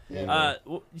 No.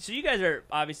 So you guys are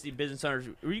obviously business owners.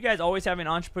 Were you guys always having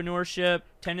entrepreneurship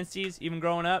tendencies, even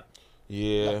growing up?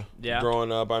 Yeah.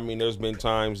 Growing up, I mean, there's been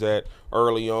times that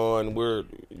early on we're,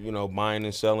 you know, buying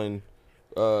and selling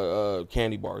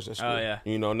candy bars at school. Oh, yeah.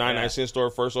 You know, 99-cent store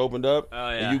first opened up.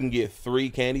 Oh, yeah. And you can get 3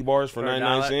 candy bars for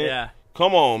 99 cents. Yeah.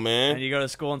 Come on, man. And you go to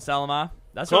school and sell them off?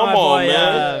 That's Come on,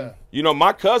 man. You know,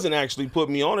 my cousin actually put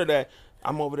me onto that.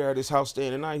 I'm over there at his house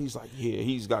staying the night. He's like,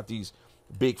 he's got these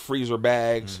big freezer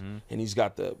bags, and he's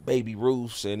got the baby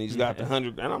roofs, and he's got the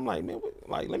 100. And I'm like, man,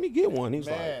 let me get one. He's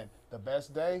like, the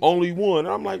best day? Only one.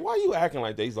 And I'm like, why are you acting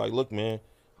like that? He's like, look, man,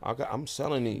 I'm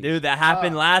selling these. Dude, that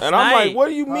happened last night. And I'm like, what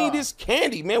do you mean this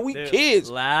candy, man? We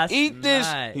kids. Eat this.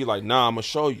 Night. He's like, nah, I'm going to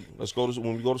show you.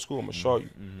 When we go to school, I'm going to show you.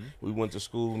 We went to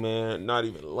school, man, not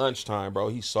even lunchtime, bro.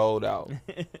 He sold out.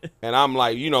 And I'm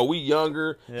like, you know, we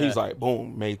younger. He's like,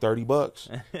 boom, made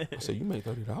 $30. I said, you made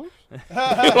 $30?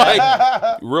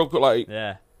 Like, real quick,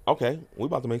 like, okay, we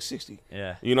about to make 60.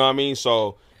 Yeah. You know what I mean?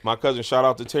 So my cousin, shout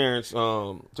out to Terrence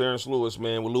Lewis,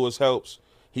 man, with Lewis Helps.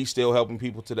 He's still helping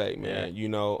people today, man. You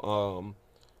know,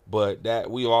 but that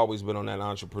we've always been on that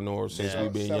entrepreneur since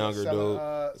we've been younger,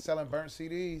 dude. Selling burnt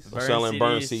CDs. Selling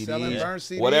burnt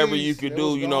CDs. Whatever you could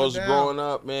do, you know, it's growing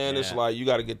up, man. It's like you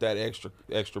got to get that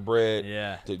extra bread.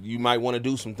 Yeah. You might want to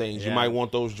do some things. You might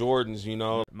want those Jordans, you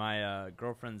know. My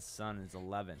girlfriend's son is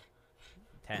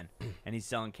 10, and he's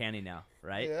selling candy now.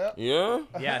 right?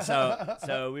 Yeah.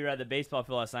 So we were at the baseball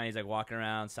field last night. He's like walking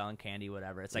around selling candy,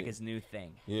 whatever. It's like his new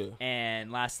thing. Yeah.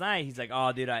 And last night he's like,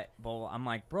 "Oh, dude, I'm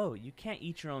like, bro, you can't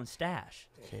eat your own stash.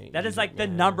 That is like the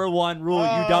number one rule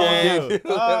you don't do.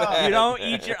 You don't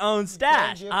eat your own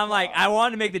stash." I'm like, I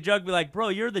wanted to make the joke, be like, bro,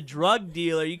 you're the drug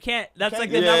dealer. You can't. That's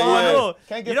like the number one rule.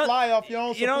 Can't get fly off your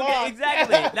own supply. You don't get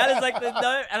exactly. That is like the.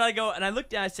 And I go and I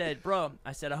looked at. I said, bro,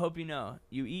 I hope you know,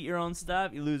 you eat your own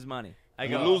stuff, you lose money. I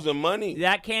go, you're losing money.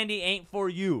 That candy ain't for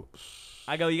you.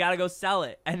 I go, you got to go sell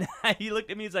it. And he looked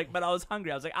at me, he's like, but I was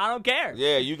hungry. I was like, I don't care.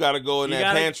 Yeah, you got to go in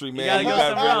that pantry, man. You got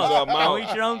to go somewhere else. Don't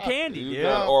eat your own candy.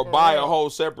 Or buy a whole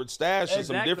separate stash of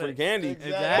some different candy.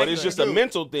 Exactly. But it's just a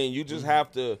mental thing. You just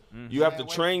have to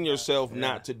train yourself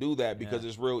not to do that because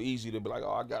it's real easy to be like,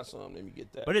 oh, I got some. Let me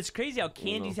get that. But it's crazy how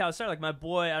candy's how it started. Like my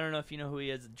boy, I don't know if you know who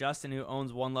he is, Justin, who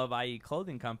owns One Love IE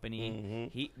clothing company.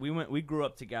 We grew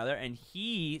up together, and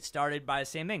he started by the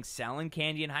same thing, selling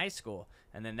candy in high school.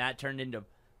 And then that turned into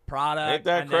product. Ain't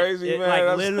that crazy, man?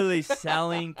 Like literally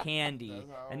selling candy.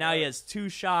 And now he has 2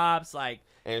 shops.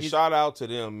 And shout out to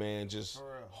them, man. Just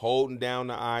holding down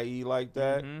the IE like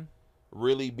that.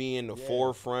 Really being the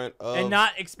forefront of. And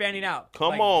not expanding out.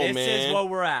 Come on, man. This is where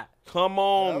we're at. Come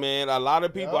on, man. A lot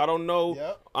of people, I don't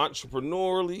know,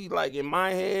 entrepreneurially, like in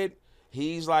my head,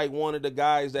 he's like one of the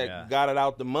guys that got it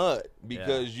out the mud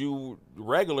because you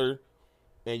regular.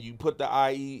 And you put the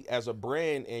IE as a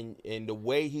brand, and the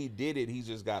way he did it, he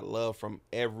just got love from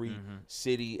every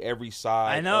city, every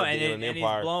side. I know, of the and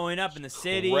Empire. he's blowing up in the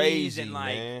cities, crazy, and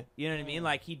like, man. you know what I mean?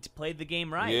 Like he played the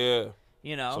game right. Yeah,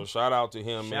 you know. So shout out to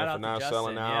him, man, for not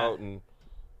selling out, and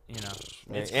you know,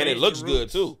 and it looks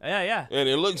good too. Yeah, and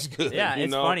it looks good. Yeah,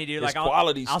 it's funny, dude. Like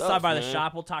quality I'll stuff, stop by man. the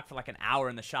shop. We'll talk for like an hour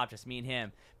in the shop, just me and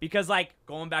him. Because, like,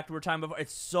 going back to what we were talking before,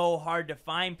 it's so hard to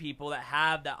find people that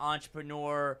have that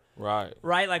entrepreneur. Right?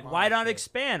 Like, why not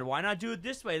expand? Why not do it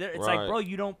this way? It's like, bro,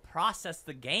 you don't process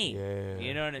the game. Yeah.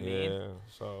 You know what I mean? Yeah.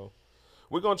 So,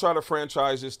 we're going to try to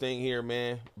franchise this thing here,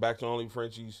 man. Back to Only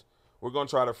Frenchies. We're going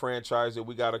to try to franchise it.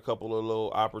 We got a couple of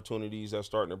little opportunities that's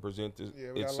starting to present itself.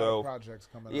 Yeah, we got a lot of projects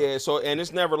coming up. Yeah, so, and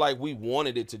it's never like we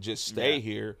wanted it to just stay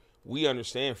here. We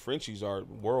understand Frenchies are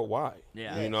worldwide.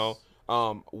 Yeah. You know?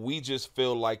 We just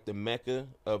feel like the mecca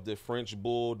of the French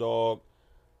Bulldog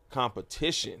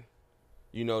competition.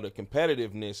 You know, the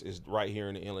competitiveness is right here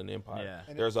in the Inland Empire.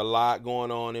 Yeah. There's a lot going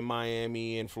on in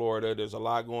Miami and Florida. There's a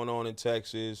lot going on in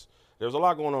Texas. There's a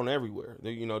lot going on everywhere.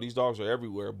 You know, these dogs are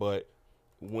everywhere. But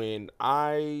when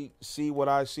I see what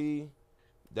I see,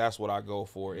 that's what I go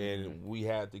for. And we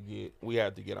had to get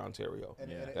Ontario.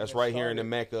 That's right here in the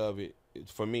mecca of it.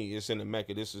 For me, it's in the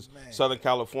mecca. This is Southern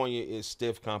California is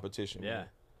stiff competition. Yeah, man.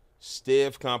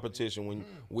 Stiff competition. When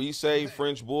we say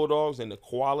French Bulldogs and the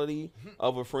quality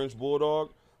of a French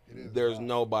Bulldog, there's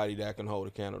nobody that can hold a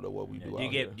candle to what we do. Do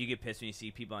you get pissed when you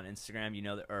see people on Instagram, you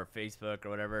know, or Facebook or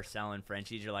whatever, selling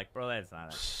Frenchies? You're like, bro, that's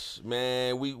not it.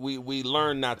 Man, we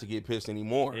learn not to get pissed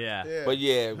anymore. Yeah.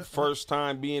 But first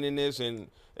time being in this, and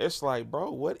it's like,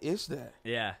 bro, what is that?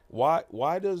 Yeah. Why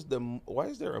is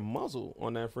there a muzzle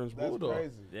on that French Bulldog?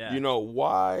 Crazy. Yeah. You know,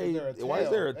 why is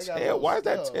there a tail? Why is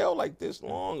that tail like this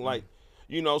long? Like,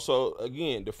 you know, so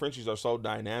again, the Frenchies are so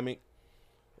dynamic.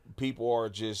 People are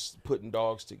just putting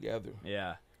dogs together.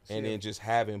 Yeah. And then just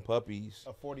having puppies.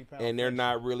 A 40-pound. And they're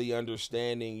not really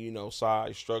understanding, you know,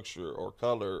 size, structure, or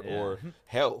color, or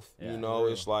health. You know,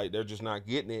 it's like they're just not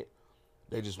getting it.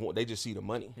 They just see the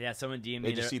money. Yeah, someone DM me.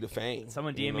 They just see the fame.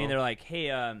 Someone DM me and they're like,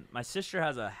 "Hey, my sister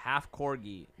has a half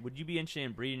corgi. Would you be interested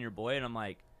in breeding your boy?" And I'm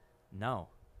like, "No."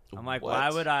 I'm like, "Why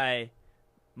would I?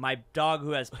 My dog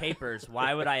who has papers.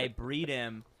 Why would I breed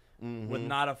him with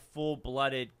not a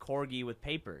full-blooded corgi with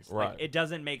papers? Right. Like, it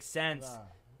doesn't make sense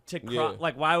to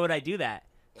like. Why would I do that?"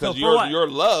 Because your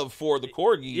love for the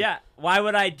corgi. Yeah. Why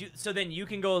would I do so? Then you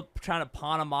can go trying to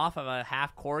pawn him off of a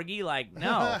half corgi, like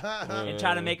no, and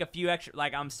try to make a few extra.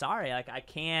 Like I'm sorry, like I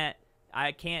can't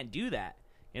do that.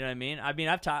 You know what I mean?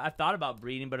 I've thought about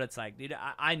breeding, but it's like, dude,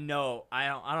 I know I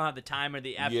don't have the time or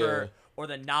the effort or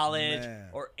the knowledge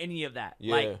or any of that.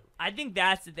 Yeah. Like I think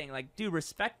that's the thing. Like, dude,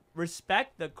 respect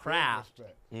the craft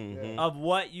of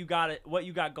what you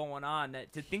got going on.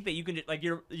 That to think that you can just, like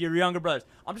your younger brothers,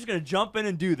 I'm just gonna jump in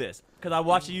and do this because I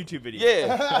watched a YouTube video.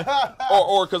 Yeah,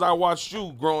 or because I watched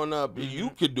you growing up. You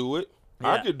could do it.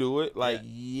 I could do it. Like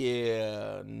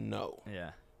no.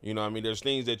 Yeah. You know what I mean? There's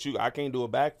things that I can't do a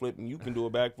backflip and you can do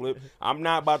a backflip. I'm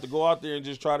not about to go out there and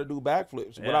just try to do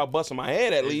backflips without busting my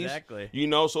head at least. You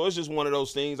know, so it's just one of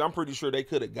those things. I'm pretty sure they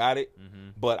could have got it,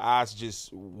 but I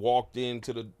just walked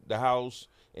into the house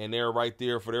and they're right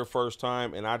there for their first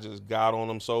time and I just got on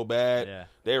them so bad. Yeah.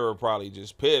 They were probably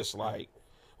just pissed like,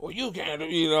 well, you can't,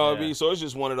 you know what I mean? So it's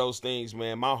just one of those things,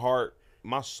 man. My heart,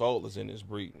 my soul is in this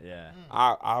breeding. Yeah.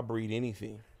 I breed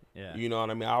anything. Yeah. You know what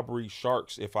I mean? I'll breed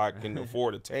sharks if I can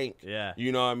afford a tank. Yeah.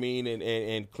 You know what I mean?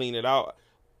 And clean it out.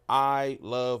 I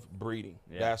love breeding.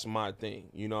 Yeah. That's my thing.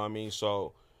 You know what I mean?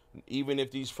 So even if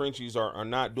these Frenchies are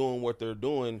not doing what they're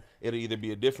doing, it'll either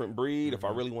be a different breed if I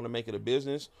really want to make it a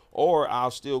business, or I'll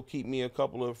still keep me a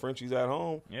couple of Frenchies at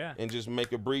home and just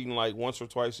make a breeding like once or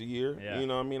twice a year. Yeah. You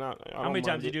know what I mean? How many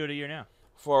times do you do it a year now?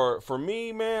 For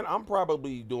me, man, I'm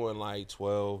probably doing like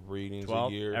 12 breedings a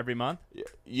year. Every month?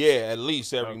 Yeah, at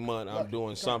least every month I'm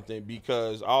doing something,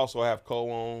 because I also have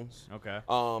co-owns. Okay.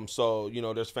 So, you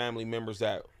know, there's family members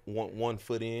that want 1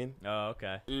 foot in. Oh,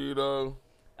 okay. You know?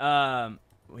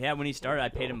 Yeah, when he started, I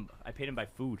paid him by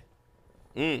food.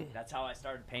 That's how I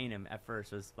started paying him at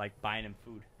first, was like buying him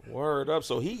food. Word up.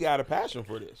 So he got a passion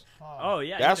for this. Oh,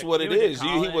 yeah. That's what it is.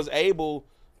 He was able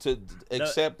to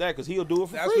accept that, because he'll do it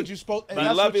for free. That's what you're supposed to do. He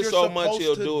love it so much,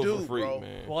 he'll do it for free,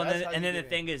 man. Well, and then the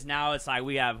thing is, now it's like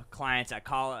we have clients that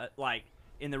call it, like,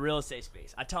 in the real estate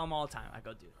space. I tell them all the time. I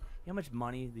go, dude, you know how much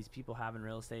money these people have in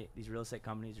real estate, these real estate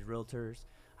companies, realtors?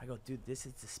 I go, dude, this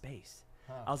is the space.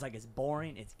 I was like, it's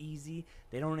boring, it's easy.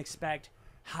 They don't expect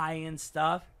high-end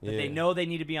stuff, but they know they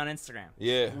need to be on Instagram.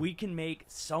 Yeah. We can make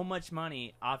so much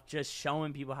money off just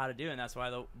showing people how to do it, and that's why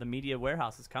the media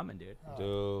warehouse is coming, dude.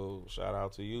 Dude, shout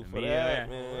out to you for that,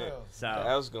 man.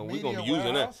 So we're going to be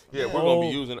using that. Yeah, we're going to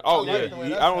be using it. Oh,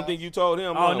 yeah. I don't think you told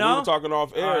him. Oh, no? We were talking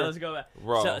off air. All right, let's go back.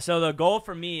 Bro. So the goal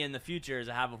for me in the future is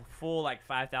to have a full, like,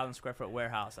 5,000 square foot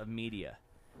warehouse of media,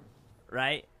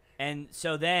 right? And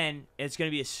so then it's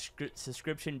going to be a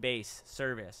subscription-based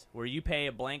service where you pay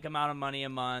a blank amount of money a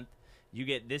month. You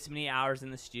get this many hours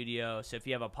in the studio. So if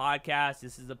you have a podcast,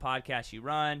 this is the podcast you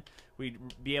run. We'd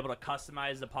be able to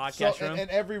customize the podcast room.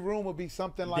 And every room would be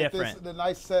something like this, the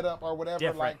nice setup or whatever.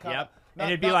 Different, and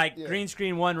it'd be like green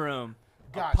screen one room,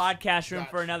 a podcast room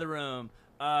for another room.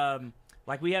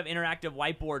 Like, we have interactive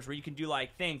whiteboards where you can do,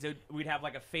 like, things. We'd have,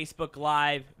 like, a Facebook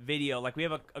Live video. Like, we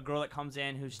have a girl that comes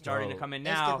in who's starting to come in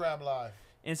now.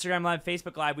 Instagram Live,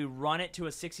 Facebook Live. We run it to a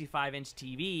 65-inch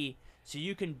TV so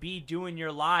you can be doing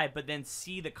your live but then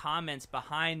see the comments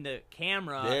behind the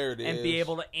camera and be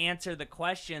able to answer the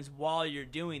questions while you're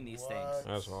doing these things.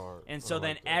 That's hard. And so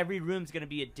then every room's going to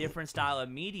be a different style of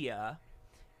media,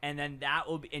 and then that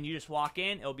will be – and you just walk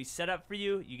in. It'll be set up for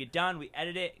you. You get done. We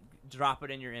edit it, drop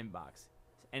it in your inbox.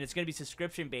 And it's going to be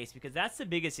subscription-based, because that's the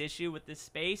biggest issue with this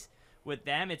space. With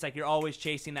them, it's like you're always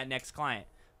chasing that next client.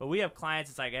 But we have clients,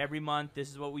 it's like every month, this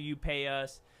is what will you pay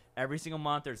us. Every single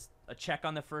month, there's a check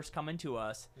on the first coming to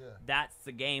us. Yeah. That's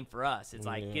the game for us. It's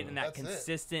like getting that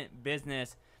consistent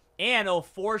business. And it'll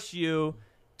force you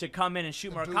to come in and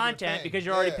shoot more content because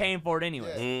you're already paying for it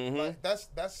anyway. Yeah. Like, that's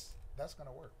going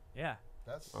to work. Yeah.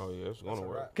 It's going to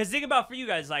work. Because think about for you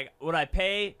guys, like, would I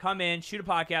pay, come in, shoot a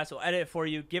podcast, we'll edit it for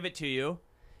you, give it to you,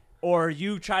 or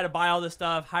you try to buy all this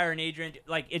stuff, hire an agent?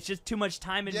 Like, it's just too much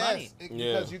time and money.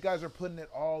 Because you guys are putting it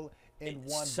all in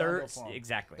one bundle form.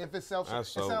 Exactly. If it sounds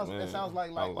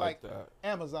like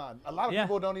Amazon. A lot of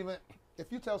people don't even.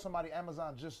 If you tell somebody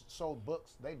Amazon just sold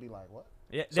books, they'd be like, "What?"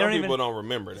 Yeah, some people don't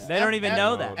remember that. They don't even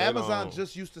know that. Amazon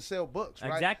just used to sell books,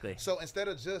 right? Exactly. So instead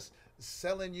of just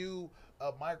selling you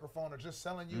a microphone or just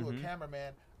selling you a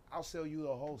cameraman, I'll sell you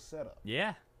a whole setup.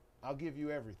 Yeah. I'll give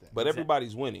you everything. But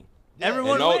everybody's winning. Yeah.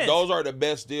 Everyone wins. Those are the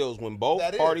best deals when both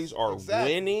parties are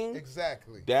winning.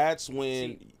 Exactly. That's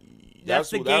when.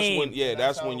 That's the game.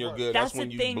 That's when you're good. That's when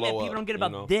the thing that people don't get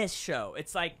about this show.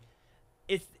 It's like,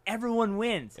 everyone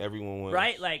wins. Everyone wins.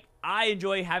 Right? Like, I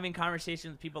enjoy having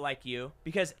conversations with people like you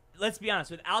because, let's be honest,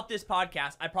 without this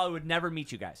podcast, I probably would never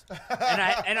meet you guys.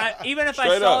 And I even if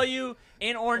I saw you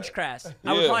in Orange Crest,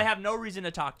 I would probably have no reason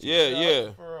to talk to you. Yeah.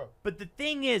 But the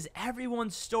thing is,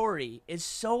 everyone's story is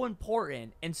so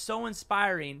important and so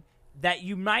inspiring that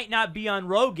you might not be on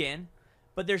Rogan,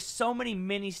 but there's so many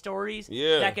mini stories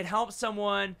that could help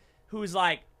someone who's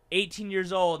like 18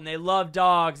 years old and they love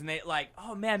dogs and they like,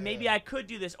 oh man, maybe I could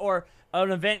do this. Or an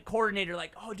event coordinator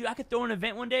like, oh dude, I could throw an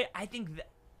event one day. I think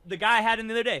the guy I had in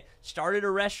the other day started a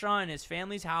restaurant in his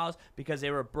family's house because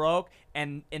they were broke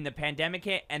and in the pandemic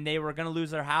hit and they were going to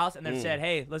lose their house, and then said,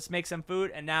 hey, let's make some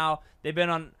food. And now they've been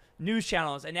on news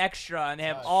channels and Extra, and they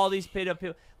have all these paid up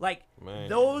people. Like,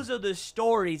 those are the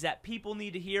stories that people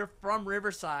need to hear from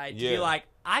Riverside to be like,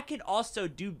 I could also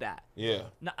do that. Yeah.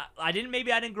 Now, I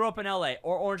didn't grow up in LA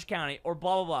or Orange County or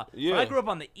blah, blah, blah. Yeah. But I grew up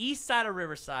on the east side of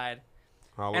Riverside,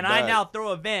 and I now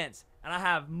throw events, and I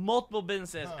have multiple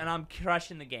businesses, and I'm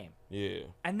crushing the game. Yeah.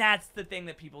 And that's the thing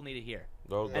that people need to hear.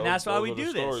 And that's why we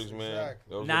do this. Man.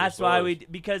 Exactly. That's why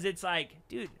because it's like,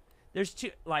 dude, there's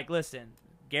two, like, listen,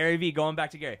 Gary V. Going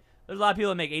back to Gary, there's a lot of people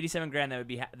that make 87 grand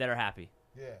that are happy.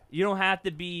 Yeah. You don't have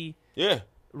to be. Yeah.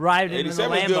 Riding in a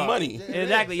Lambo. Good money. Yeah,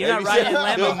 exactly. You're not riding in a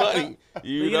Lambo. Good money.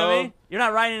 You know what I mean? You're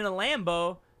not riding in a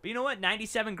Lambo, but you know what?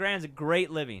 97 grand is a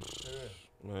great living.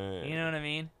 Man. You know what I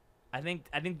mean? I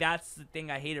think that's the thing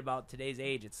I hate about today's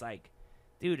age. It's like,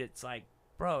 dude, it's like,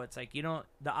 bro, it's like, you don't,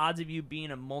 the odds of you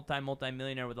being a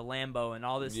multi-millionaire with a Lambo and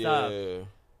all this stuff,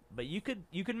 but you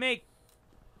could make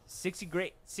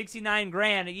 69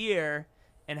 grand a year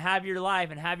and have your life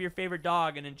and have your favorite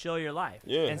dog and enjoy your life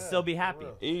and still be happy.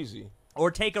 Easy. Or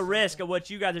take a risk of what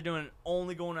you guys are doing,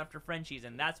 only going after Frenchies,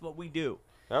 and that's what we do.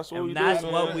 That's what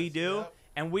we do. Yep.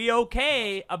 And we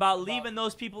okay about leaving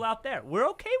those people out there. We're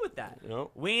okay with that.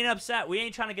 Yep. We ain't upset. We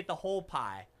ain't trying to get the whole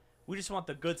pie. We just want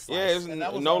the good slice. Yeah,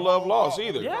 it's no love lost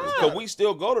either. Yeah. Because we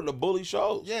still go to the bully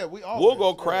shows. Yeah, we'll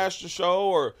go crash the show,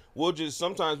 or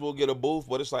sometimes we'll get a booth,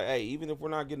 but it's like, hey, even if we're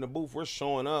not getting a booth, we're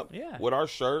showing up with our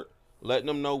shirt, letting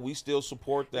them know we still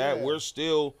support that. Yeah. We're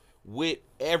still with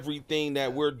everything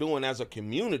that we're doing as a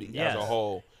community as a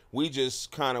whole. We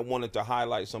just kind of wanted to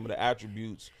highlight some of the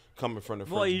attributes coming from the French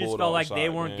Bulldog. Well, you just felt like they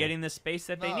weren't getting the space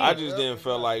that they needed. I just didn't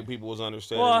feel like people was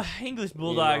understanding. Well, English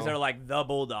Bulldogs are like the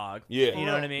Bulldog. Yeah. You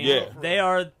know what I mean? Yeah. They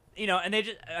are, and they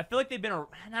just, I feel like they've been,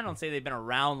 I don't say they've been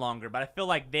around longer, but I feel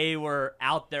like they were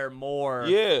out there more.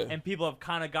 Yeah. And people have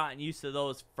kind of gotten used to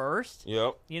those first.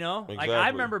 Yep. Exactly. Like I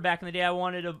remember back in the day, I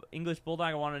wanted an English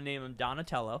Bulldog. I wanted to name him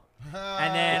Donatello.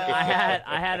 And then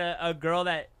I had a girl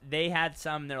that they had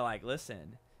some, they're like,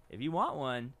 listen, if you want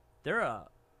one, they're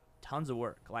tons of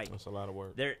work. Like, that's a lot of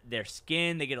work. Their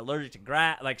skin, they get allergic to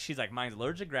grass. Like, she's like, mine's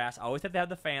allergic to grass. I always have to have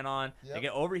the fan on. Yep. They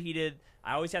get overheated.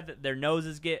 I always have their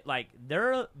noses get like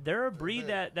they're a breed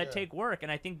that take work,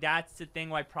 and I think that's the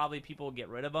thing why probably people get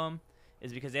rid of them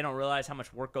is because they don't realize how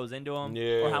much work goes into them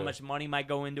or how much money might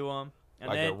go into them. And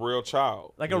like then, a real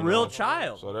child. Like a real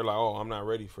child. So they're like, oh, I'm not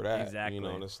ready for that. Exactly.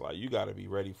 And it's like, you got to be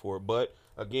ready for it. But,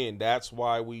 again, that's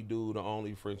why we do the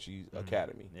Only Frenchies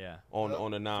Academy. Yeah.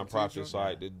 On the nonprofit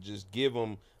side, to just give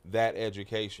them that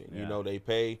education. Yeah. They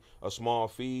pay a small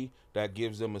fee that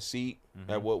gives them a seat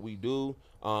at what we do.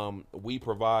 We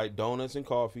provide donuts and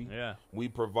coffee. Yeah. We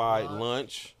provide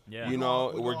lunch. Yeah.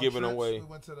 We're giving away. We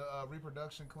went to the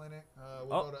reproduction clinic.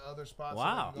 We'll go to other spots.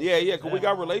 Wow. Because we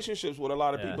got relationships with a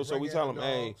lot of people. So we tell them,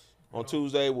 hey, on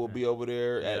Tuesday, we'll be over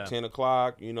there at 10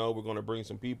 o'clock. We're going to bring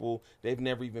some people. They've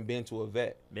never even been to a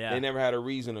vet. Yeah. They never had a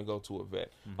reason to go to a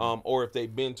vet. Or if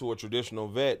they've been to a traditional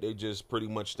vet, they just pretty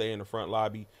much stay in the front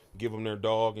lobby, give them their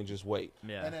dog, and just wait.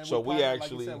 Yeah. And then so we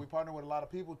actually, like you said, we partner with a lot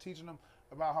of people, teaching them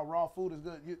about how raw food is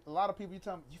good. A lot of people, you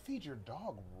tell them, you feed your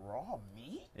dog raw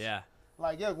meat? Yeah.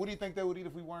 Like, what do you think they would eat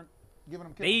if we weren't giving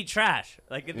them They eat trash.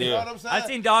 Like, you know what I'm saying? I've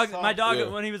seen dogs. My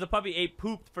dog, when he was a puppy, ate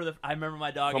poop I remember my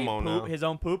dog ate poop, his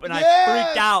own poop, and I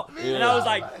freaked out. And I was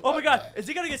like, oh my God, is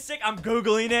he going to get sick? I'm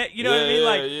Googling it. You know what I mean?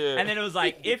 Like, and then it was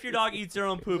like, if your dog eats their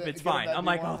own poop, it's fine. I'm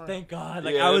like, oh, thank God.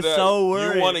 Like, I was so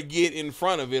worried. You want to get in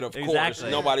front of it, of Exactly.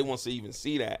 course. Nobody wants to even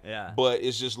see that. Yeah. But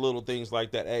it's just little things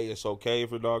like that. Hey, it's okay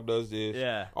if your dog does this.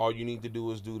 Yeah. All you need to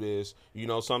do is do this.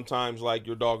 Sometimes, like,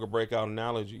 your dog will break out in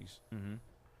allergies.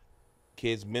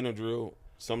 Kids Benadryl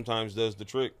sometimes does the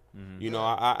trick.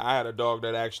 I had a dog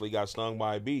that actually got stung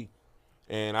by a bee,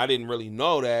 and I didn't really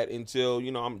know that until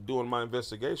I'm doing my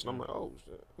investigation. I'm like, oh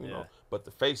shit, you know, but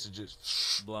the face is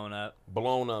just blown up.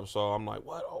 So I'm like,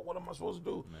 what? Oh, what am I supposed to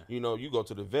do? You go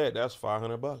to the vet, that's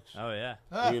 $500. Oh yeah.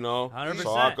 100%.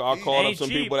 So I called up some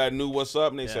people that knew what's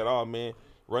up, and they said, oh man,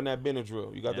 run that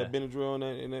Benadryl. You got that Benadryl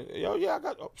in that? Yo, yeah, I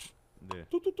got. Oh,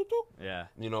 yeah.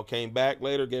 Came back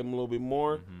later, gave him a little bit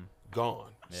more, gone.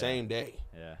 Yeah. Same day.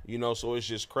 Yeah. So it's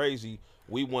just crazy.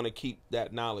 We want to keep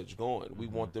that knowledge going. We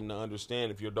want them to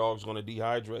understand if your dog's going to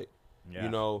dehydrate,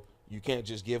 you can't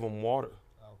just give them water.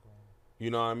 Alcohol. You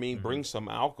know what I mean? Bring some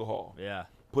alcohol. Yeah.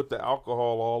 Put the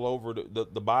alcohol all over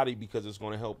the body because it's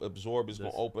going to help absorb. It's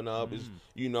going to open up. It's,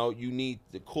 you need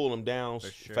to cool them down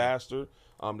faster.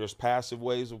 There's passive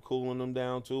ways of cooling them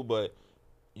down too, but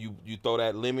you throw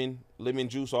that lemon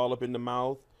juice all up in the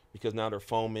mouth because now they're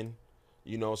foaming.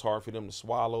 It's hard for them to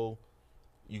swallow.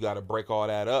 You got to break all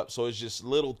that up. So it's just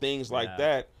little things like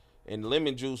that. And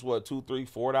lemon juice, what, $2, $3,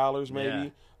 $4 maybe? Yeah.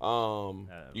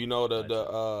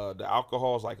 The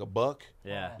alcohol is like $1.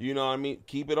 Yeah. You know what I mean?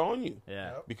 Keep it on you.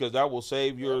 Yeah. Because that will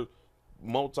save your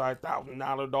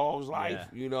multi-$1,000 dog's life. Yeah.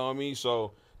 You know what I mean?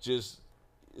 So just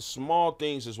small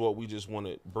things is what we just want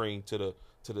to bring to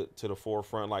the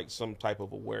forefront, like some type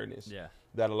of awareness. Yeah.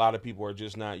 That a lot of people are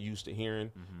just not used to hearing.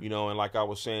 And like I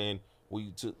was saying,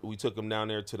 we took them down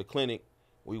there to the clinic,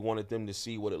 we wanted them to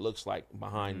see what it looks like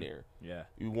behind there. Yeah.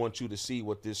 We want you to see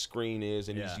what this screen is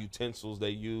and these utensils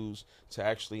they use to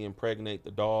actually impregnate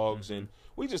the dogs. And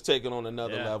we just take it on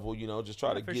another level, you know, just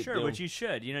try to get them. Which you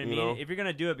should. You know what I mean? If you're going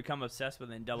to do it, become obsessed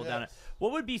with it and double down it.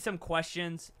 What would be some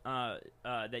questions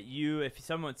that you, if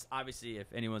someone's, obviously, if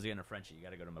anyone's getting a Frenchie, you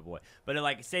got to go to my boy. But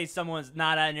like, say someone's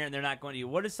not out there and they're not going to you,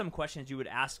 what are some questions you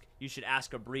should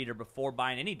ask a breeder before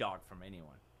buying any dog from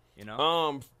anyone? You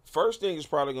know? First thing is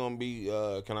probably gonna be,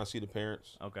 can I see the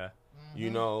parents? Okay. You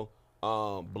know,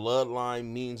 bloodline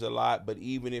means a lot, but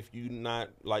even if you're not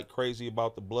like crazy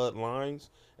about the bloodlines,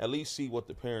 at least see what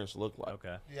the parents look like.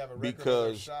 Okay. You have a record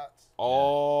because of shots?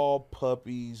 all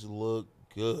puppies look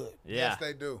good. Yeah. Yes,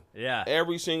 they do. Yeah.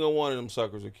 Every single one of them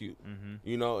suckers are cute.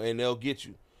 You know, and they'll get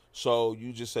you. So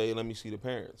you just say, let me see the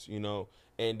parents, you know,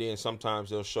 and then sometimes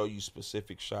they'll show you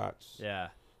specific shots. Yeah.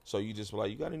 So you just be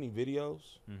like, you got any videos?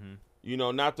 You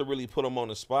know, not to really put them on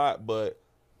the spot, but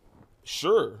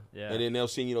sure. Yeah. And then they'll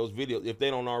send you those videos if they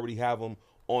don't already have them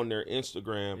on their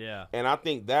Instagram. Yeah. And I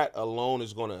think that alone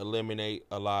is going to eliminate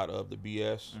a lot of the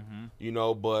BS, you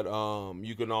know, but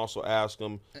you can also ask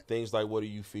them things like, what do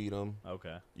you feed them?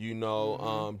 Okay. You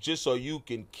know, just so you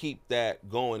can keep that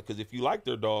going. Because if you like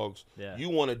their dogs, you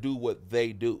want to do what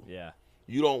they do. Yeah.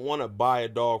 You don't want to buy a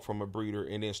dog from a breeder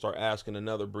and then start asking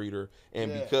another breeder.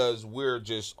 And because we're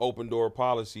just open door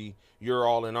policy, you're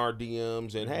all in our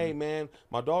DMs and, hey, man,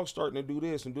 my dog's starting to do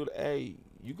this and do that. Hey,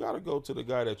 you got to go to the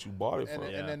guy that you bought it from.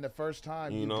 And then the first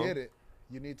time you get it,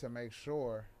 you need to make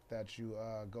sure that you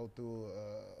go through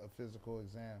a physical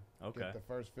exam. Okay. Get the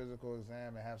first physical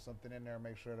exam and have something in there and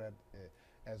make sure that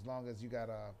as long as you got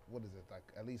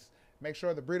at least make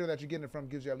sure the breeder that you're getting it from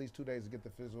gives you at least 2 days to get the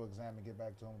physical exam and get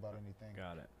back to him about anything.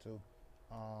 Got it. Too.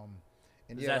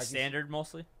 And is that standard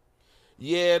mostly?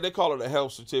 Yeah, they call it a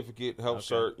health certificate,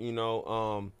 cert. You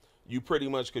know, you pretty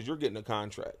much, because you're getting a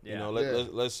contract. You know,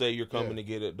 let's say you're coming to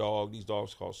get a dog. These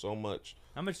dogs cost so much.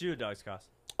 How much do dogs cost?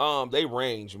 They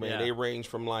range, man. They range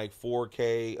from like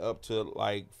 $4K up to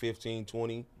like 15,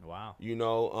 20. Wow. You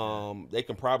know, they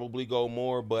can probably go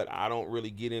more, but I don't really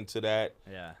get into that.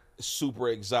 Yeah. Super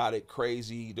exotic,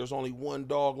 crazy. There's only one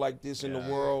dog like this in the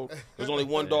world. There's only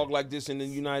one dog like this in the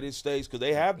United States, because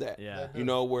they have that. Yeah. You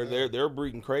know, where they're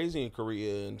breeding crazy in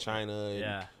Korea and China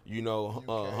and you know,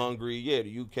 Hungary,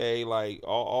 the UK, like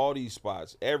all these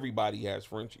spots. Everybody has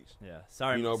Frenchies. Yeah.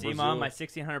 Sorry, you know, see, Brazil. Mom, my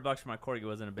 $1,600 for my corgi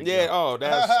wasn't a big deal. Oh,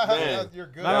 that's man. You're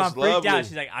good. My mom freaked lovely. out.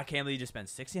 She's like, I can't believe you just spent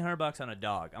 $1,600 on a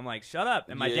dog. I'm like, shut up.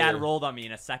 And my dad rolled on me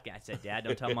in a second. I said, Dad,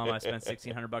 don't tell Mom I spent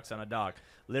 $1,600 on a dog.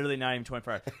 Literally not even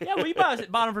 24 hours. Yeah, well, you bought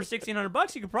them for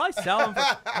 $1,600. You could probably sell them for.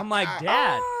 I'm like,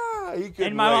 Dad.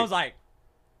 And my mom's like,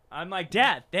 I'm like,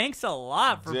 Dad, thanks a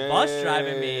lot for bus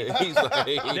driving me. He's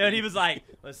like, Dude, he was like,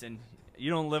 listen,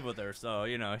 you don't live with her, so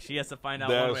you know she has to find out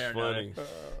one way or another.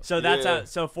 So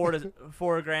that's so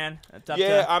 $4,000. That's up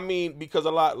to, I mean, because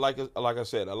a lot, like I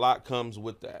said, a lot comes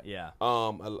with that. Yeah.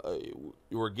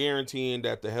 We're guaranteeing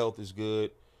that the health is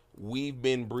good. We've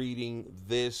been breeding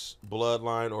this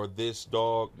bloodline or this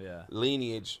dog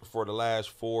lineage for the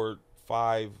last 4,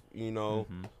 5, you know,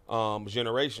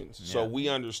 generations. Yeah. So we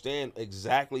understand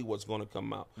exactly what's going to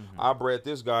come out. I bred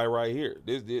this guy right here.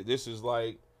 This is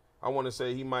like, I want to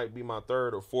say he might be my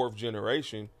 3rd or 4th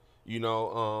generation. You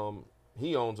know,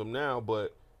 he owns them now,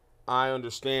 but I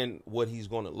understand what he's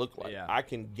going to look like. Yeah. I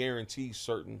can guarantee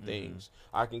certain things.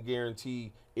 I can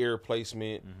guarantee ear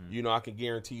placement. You know, I can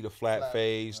guarantee the flat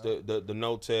face, the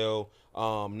no tail,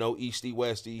 no easty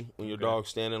westy when your dog's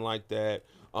standing like that.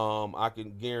 I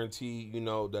can guarantee, you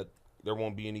know, that there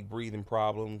won't be any breathing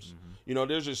problems. You know,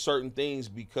 there's just certain things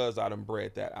because I done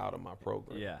bred that out of my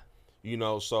program. Yeah. You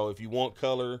know, so if you want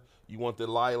color, you want the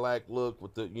lilac look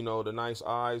with the, you know, the nice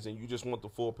eyes, and you just want the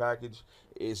full package,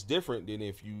 it's different than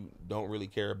if you don't really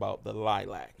care about the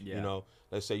lilac. You know,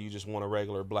 let's say you just want a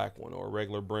regular black one or a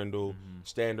regular brindle,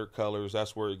 standard colors.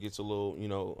 That's where it gets a little, you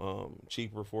know,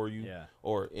 cheaper for you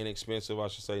or inexpensive, I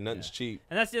should say. Nothing's cheap.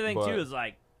 And that's the other thing, too, is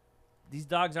like, these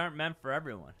dogs aren't meant for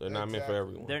everyone. They're not meant for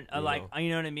everyone. They're like, you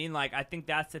know what I mean? Like, I think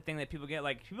that's the thing that people get.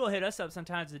 Like, people hit us up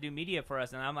sometimes to do media for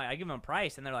us, and I'm like, I give them a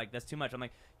price, and they're like, that's too much. I'm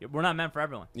like, we're not meant for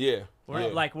everyone.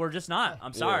 We're just not.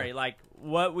 I'm sorry. Like,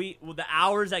 the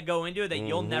hours that go into it that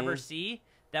you'll never see,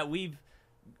 that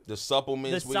the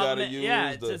supplements we gotta use. Yeah,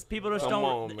 it's just people just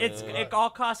don't. It all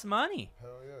costs money.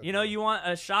 Hell yeah. You know, you want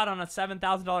a shot on a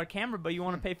 $7,000 camera, but you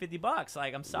want to pay $50.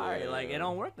 Like, I'm sorry. Like, it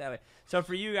don't work that way. So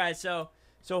for you guys, So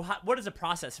what is the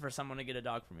process for someone to get a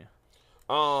dog from you?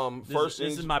 This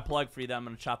is my plug for you that I'm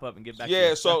going to chop up and get back to you.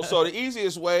 Yeah, so the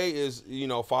easiest way is, you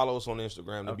know, follow us on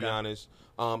Instagram, to be honest.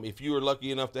 If you are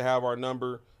lucky enough to have our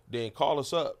number, then call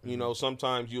us up. You know,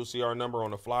 sometimes you'll see our number on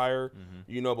the flyer,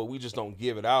 you know, but we just don't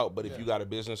give it out. But if you got a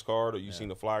business card or you seen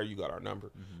the flyer, you got our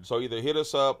number. So either hit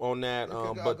us up on that,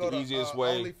 but the easiest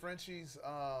way.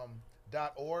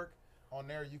 OnlyFrenchies.org. On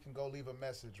there, you can go leave a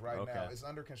message right now. It's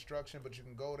under construction, but you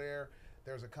can go there.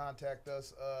 There's a contact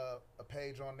us a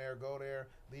page on there. Go there,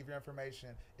 leave your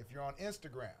information. If you're on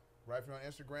Instagram, right? If you're on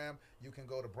Instagram, you can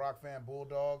go to Brock Van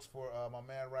Bulldogs for my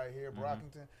man right here,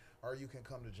 Brockington, or you can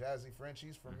come to Jazzy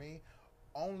Frenchies for me.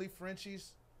 Only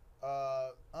Frenchies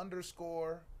 _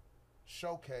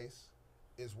 showcase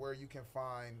is where you can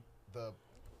find the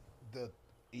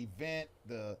event,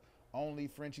 the Only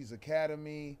Frenchies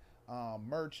Academy.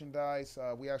 Merchandise.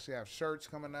 We actually have shirts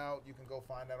coming out. You can go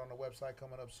find that on the website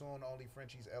coming up soon,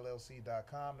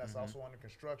 onlyfrenchiesllc.com. That's also under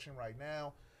construction right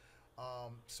now.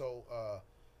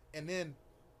 And then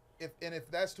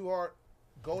if that's too hard,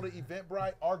 go to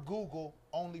Eventbrite or Google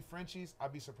Only Frenchies.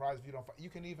 I'd be surprised if you don't find. You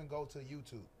can even go to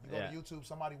YouTube. You go to YouTube.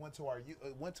 Somebody went to our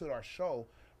show.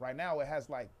 Right now it has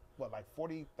like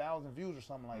 40,000 views or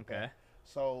something like that.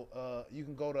 So you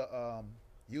can go to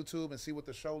YouTube and see what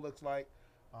the show looks like.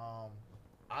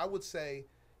 I would say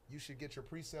you should get your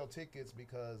pre-sale tickets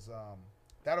because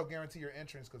that'll guarantee your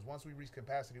entrance. Because once we reach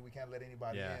capacity, we can't let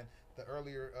anybody in. The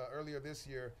earlier this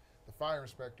year, the fire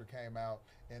inspector came out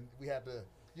and we had to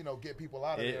get people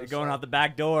out of there. Going out the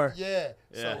back door. Yeah.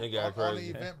 So on the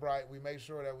Eventbrite, we made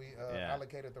sure that we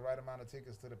allocated the right amount of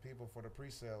tickets to the people for the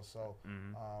pre-sale. So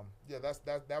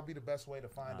that would be the best way to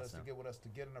find us, to get with us, to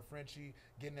get in a Frenchie,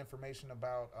 getting information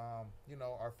about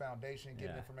our foundation,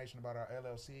 getting information about our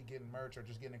LLC, getting merch, or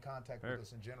just getting in contact with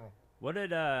us in general. What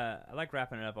did I like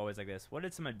wrapping it up always like this? What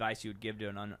did some advice you would give to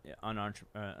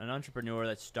an entrepreneur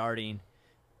that's starting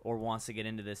or wants to get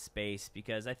into this space?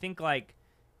 Because I think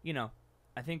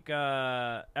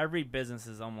every business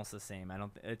is almost the same.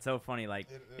 It's so funny.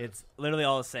 It's literally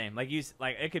all the same.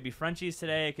 It could be Frenchies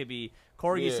today. It could be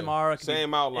Corgis tomorrow.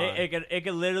 Same outline. It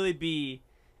could literally be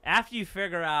after you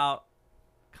figure out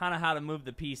kind of how to move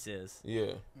the pieces.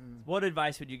 Yeah. What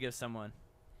advice would you give someone?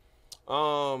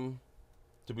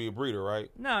 To be a breeder, right?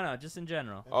 No, just in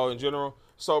general. Oh, in general.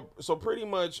 So pretty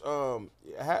much,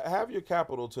 have your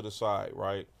capital to the side,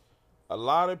 right? A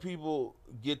lot of people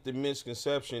get the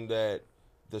misconception that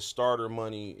the starter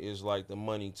money is like the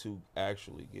money to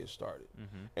actually get started.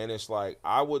 And it's like,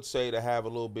 I would say to have a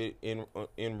little bit in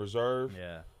reserve.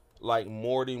 Yeah. Like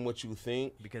more than what you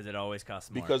think. Because it always costs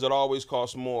more. Because it always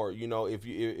costs more.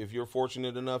 If you're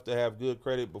fortunate enough to have good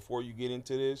credit before you get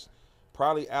into this,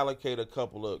 probably allocate a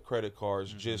couple of credit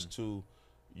cards just to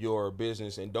your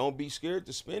business, and don't be scared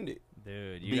to spend it.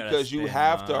 Dude, because you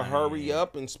have to hurry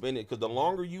up and spend it, because the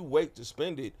longer you wait to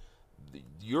spend it,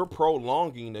 you're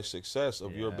prolonging the success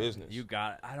of your business.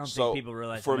 I don't think people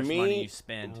realize how much money you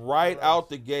spend. Right out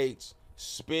the gates,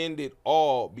 spend it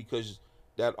all, because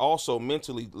that also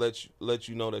mentally lets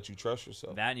you know that you trust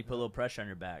yourself. That, and you put a little pressure on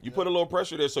your back. You put a little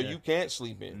pressure there, so you can't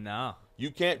sleep in. No. You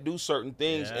can't do certain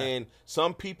things, and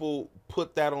some people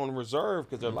put that on reserve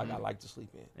because they're like, I like to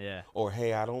sleep in. Yeah. Or,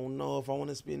 hey, I don't know if I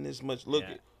want to spend this much. Look,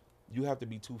 you have to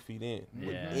be 2 feet in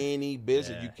with any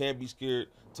business. You can't be scared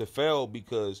to fail,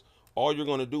 because all you're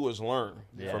going to do is learn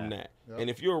from that. Yep. And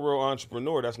if you're a real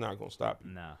entrepreneur, that's not going to stop you.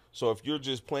 No. So if you're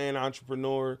just playing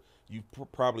entrepreneur, you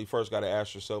probably first got to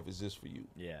ask yourself, is this for you?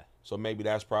 Yeah. So maybe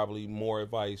that's probably more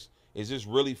advice. Is this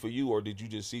really for you, or did you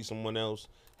just see someone else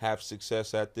have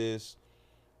success at this?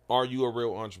 Are you a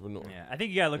real entrepreneur? Yeah, I think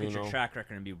you gotta look at your track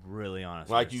record and be really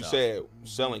honest. Like you said,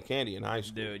 selling candy in high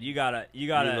school. Dude, you gotta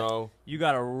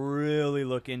really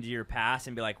look into your past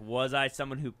and be like, was I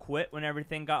someone who quit when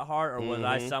everything got hard, or was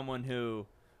I someone who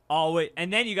always?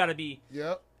 And then you gotta be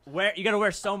you gotta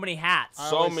wear so many hats.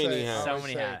 So many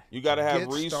hats. You gotta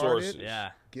have resources.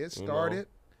 Get started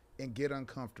and get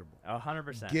uncomfortable.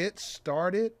 100%. Get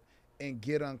started and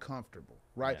get uncomfortable.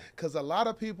 Right, because a lot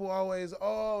of people always,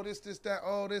 this, this.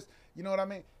 You know what I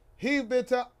mean?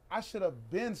 I should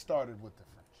have been started with the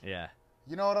French. Yeah.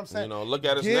 You know what I'm saying? Look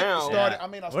at us now. I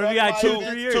mean, I started got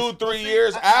 2-3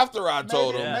 years after I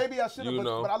told him. Maybe I should have,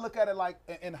 but I look at it like,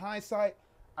 in hindsight,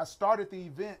 I started the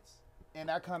events and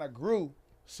that kind of grew.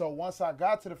 So once I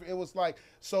got to it was like,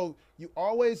 so you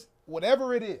always,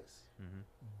 whatever it is,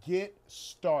 get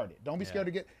started. Don't be scared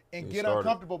to get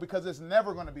uncomfortable, because it's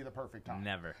never going to be the perfect time.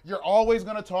 Never. You're always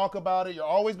going to talk about it. You're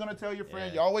always going to tell your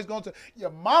friend. You're always going to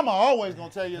your mama always going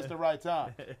to tell you it's the right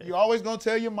time. You're always going to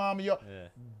tell your mama.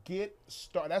 Get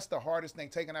started. That's the hardest thing.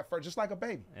 Taking that first, just like a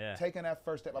baby. Taking that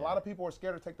first step. A lot of people are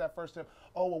scared to take that first step.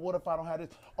 Oh, well, what if I don't have this?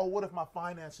 Oh, what if my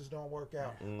finances don't work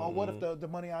out? Oh, what if the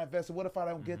money I invested? What if I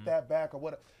don't get that back? Or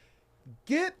what?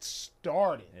 Get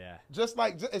started. Yeah.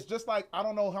 It's just like I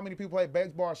don't know how many people play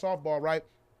baseball or softball, right?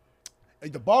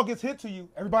 If the ball gets hit to you,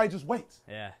 everybody just waits.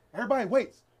 Yeah. Everybody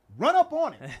waits. Run up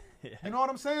on it. Yeah. You know what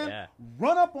I'm saying? Yeah.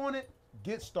 Run up on it.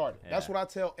 Get started. Yeah. That's what I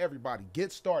tell everybody.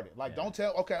 Get started. Like, don't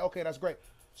tell. Okay, that's great.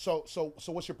 So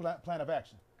what's your plan of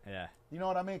action? Yeah. You know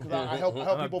what I mean? Because I help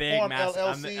people form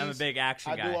LLCs. I'm a big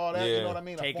action guy. I do all that. Yeah. You know what I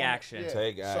mean? Take action. Yeah.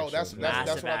 Take action. So that's what I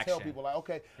tell action. people. Like,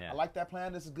 okay, I like that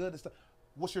plan. This is good.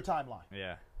 What's your timeline?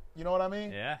 Yeah. You know what I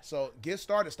mean? Yeah. So get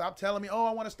started. Stop telling me, oh,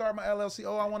 I want to start my LLC.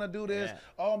 Oh, I want to do this. Yeah.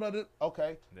 Oh, I'm going to do.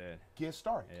 Okay. Dude. Get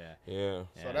started. Yeah. Yeah.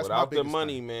 So that's without my the biggest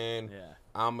money, thing. man. Yeah.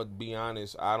 I'm gonna be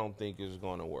honest. I don't think it's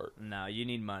gonna work. No, you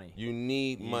need money. You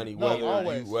need money, No,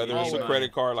 whether it's a always.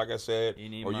 credit card, like I said, You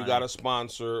need or you money. got a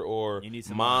sponsor, or You need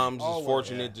some mom's money. is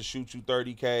fortunate to shoot you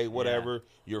 $30K, whatever.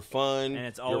 Your fund, And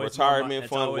it's your always more retirement it's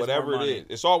fund, always whatever more it money. is.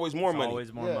 It's always more It's money.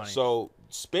 always more Yeah. money. So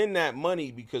spend that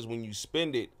money, because when you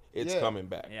spend it, it's coming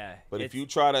back. Yeah. But if you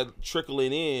try to trickle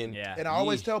it in, Yeah. And I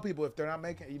always yeesh. tell people, if you're not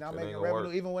making ain't revenue, gonna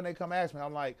work. even when they come ask me,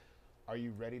 I'm like, are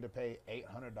you ready to pay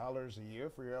 $800 a year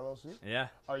for your LLC? Yeah.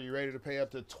 Are you ready to pay up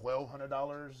to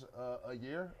 $1,200 a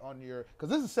year on your? Because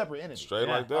this is a separate entity. Straight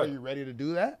Yeah. like that. Are you ready to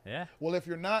do that? Yeah. Well, if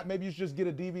you're not, maybe you should just get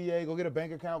a DBA, go get a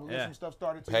bank account, go get Yeah. some stuff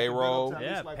started. So Payroll. you can build up to at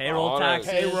Yeah. least like Payroll all that.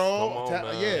 taxes. payroll. Come on,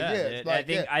 man. Yeah. dude.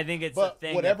 Like, I think it's but a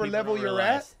thing. whatever that people level don't you're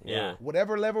realize. at, Yeah.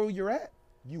 whatever level you're at,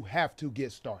 you have to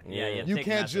get started. Yeah, You take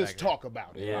can't massive just action. talk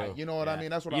about it. Yeah. Right? You know what I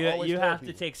mean? That's what you, I always you tell have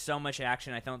people. to take so much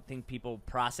action. I don't think people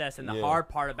process, and the Yeah. hard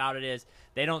part about it is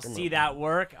they don't see that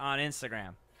work on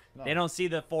Instagram. No. They don't see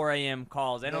the 4 a.m.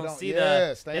 calls. They don't see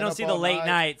staying they don't up see the all late night.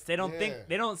 nights. They don't Yeah. think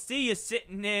they don't see you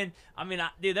sitting in. I mean,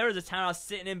 dude, there was a time I was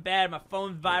sitting in bed, my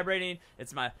phone's vibrating.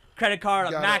 It's my credit card.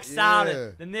 I'm maxed out.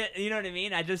 And you know what I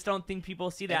mean? I just don't think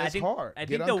people see that. And I it's think hard. I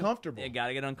Get think uncomfortable. You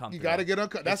gotta get uncomfortable. You gotta get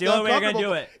uncomfortable. That's the only way you're gonna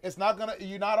do uncomfortable. it. It's not gonna.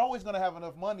 You're not always gonna have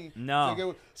enough money. No. To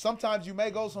get, sometimes you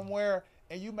may go somewhere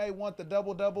and you may want the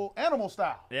double animal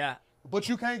style, Yeah, but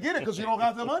you can't get it because you don't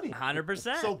got the money.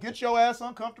 100%. So get your ass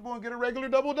uncomfortable and get a regular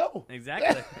double.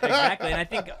 Exactly. And I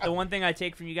think the one thing I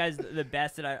take from you guys, the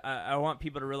best that I want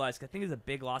people to realize, 'cause I think is a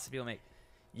big loss that people make,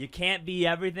 you can't be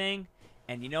everything,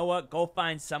 and you know what? Go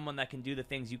find someone that can do the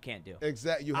things you can't do.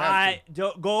 Exactly. You have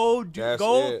to.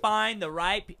 Go find the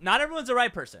right. Not everyone's the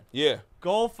right person. Yeah.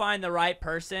 Go find the right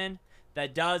person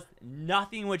that does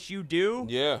nothing what you do.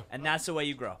 Yeah. And that's the way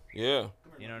you grow. Yeah.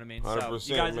 You know what I mean? 100%,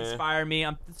 so you guys man. inspire me.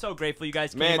 I'm so grateful you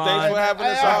guys came Man, on. thanks for having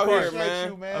us Hey, I out here, appreciate man.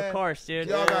 you, man. Of course, dude.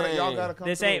 Y'all gotta come.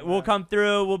 This through, ain't. man. We'll come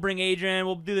through. We'll bring Adrian.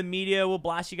 We'll do the media. We'll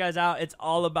blast you guys out. It's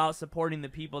all about supporting the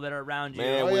people that are around you.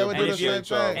 Man, Oh, we yeah, we do the appreciate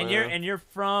same y'all, thing. man. And you're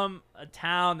from a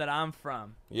town that I'm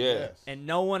from, Yeah. Yes. and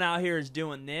no one out here is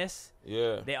doing this.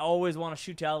 Yeah. They always want to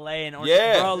shoot to LA and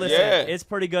Yeah, bro, listen, yeah. it's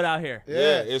pretty good out here.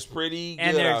 Yeah, it's pretty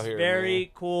And good there's out here, very man.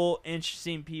 cool,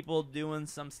 interesting people doing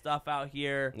some stuff out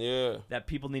here Yeah. that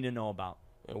people need to know about.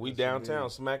 And we downtown,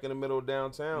 smack in the middle of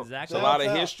downtown. Exactly. It's a lot of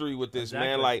Downtown. history with this,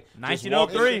 man. Exactly. Like, just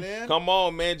 1903. walking- Come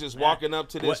on, man. Just walking up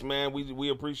to this, What- man. We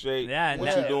appreciate Yeah, what and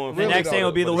you're that- doing. the for next us, thing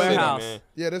will be for the city, warehouse. man.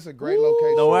 Yeah, this is a great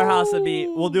location. The warehouse will be.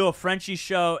 We'll do a Frenchie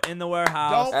show in the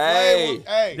warehouse, Don't play with,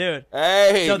 hey, dude.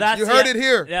 Hey. So that's you heard it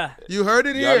here. Yeah. You heard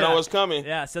it Y'all here. know what's coming.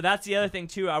 Yeah, so that's the other thing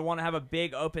too. I want to have a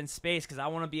big open space because I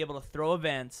want to be able to throw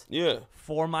events Yeah.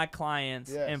 for my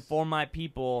clients Yes. and for my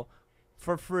people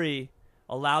for free.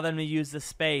 Allow them to use the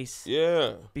space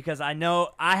Yeah. because I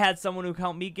know I had someone who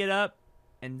helped me get up,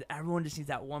 and everyone just needs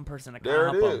that one person to kind There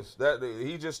of it help is. That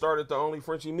he just started the Only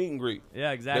Frenchie meet and greet. them.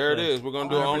 Yeah, exactly. There it is. We're gonna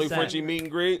do an Only 100%. Frenchie meet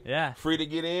and greet. Yeah. Free to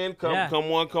get in. Come, Yeah. come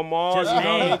one, come all. Just You know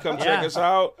what I mean? name. Come Yeah. check us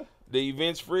out. The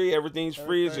event's free. Everything's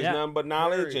free. It's just Yeah. nothing but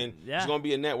knowledge, Very. and Yeah. it's gonna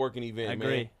be a networking event,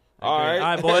 Agree. man. All right,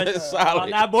 All right, boys. Solid. On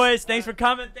that, boys. Thanks for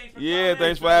coming. Thanks for Yeah, coming.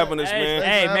 thanks for having us, Hey, man.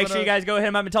 hey, for make having sure you us. guys go hit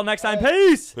him up. Until next time,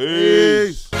 peace.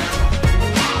 Peace.